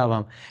ട്രെൻഡ്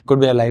ആവാം,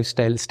 could be A life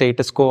style,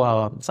 status കോ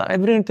ആവാം. So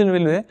everything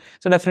will be.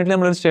 So definitely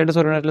നമ്മളൊരു status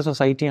oriented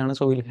സൊസൈറ്റിയാണ്.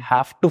 So will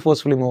have to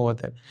forcefully move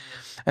with it.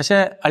 പക്ഷേ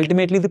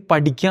ultimately ഇത്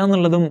പഠിക്കുക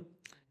എന്നുള്ളതും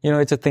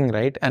it's A thing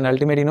right. And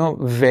ultimately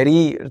very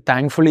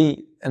thankfully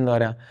എന്താ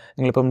പറയുക,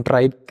 നിങ്ങളിപ്പം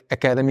tribe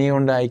academy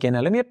കൊണ്ട്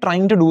ആയിക്കഴിഞ്ഞാൽ V are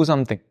trying to do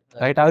something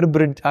right.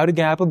 ആ ഒരു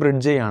ഗ്യാപ്പ്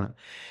ബ്രിഡ്ജ് ചെയ്യാണ്.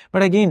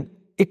 But again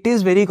it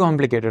is very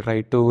complicated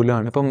right to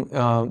learn. ഇപ്പം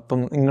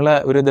നിങ്ങളെ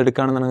ഒരു ഇത്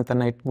എടുക്കുകയാണെന്നുണ്ടെങ്കിൽ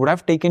തന്നെ it would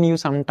have taken you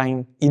some time.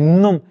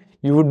 ഇന്നും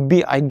you would be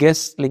I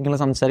guess like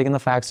നിങ്ങൾ സംസാരിക്കുന്ന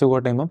ഫാക്ട്സ് ഒക്കെ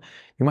കഴിയുമ്പം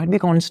you might be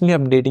constantly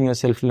updating your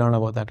self learn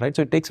about that right.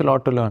 So it takes a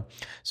lot to learn.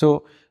 So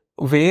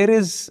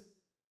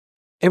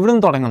എവിടെ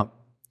നിന്ന് തുടങ്ങണം?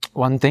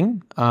 One thing,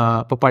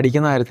 ഇപ്പോൾ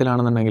പഠിക്കുന്ന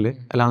കാര്യത്തിലാണെന്നുണ്ടെങ്കിൽ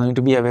അല്ലാതെ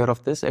to be aware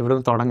of this, എവിടെ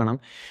നിന്ന് തുടങ്ങണം?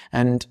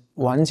 And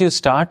once you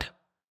start,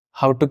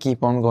 how to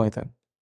keep on going there.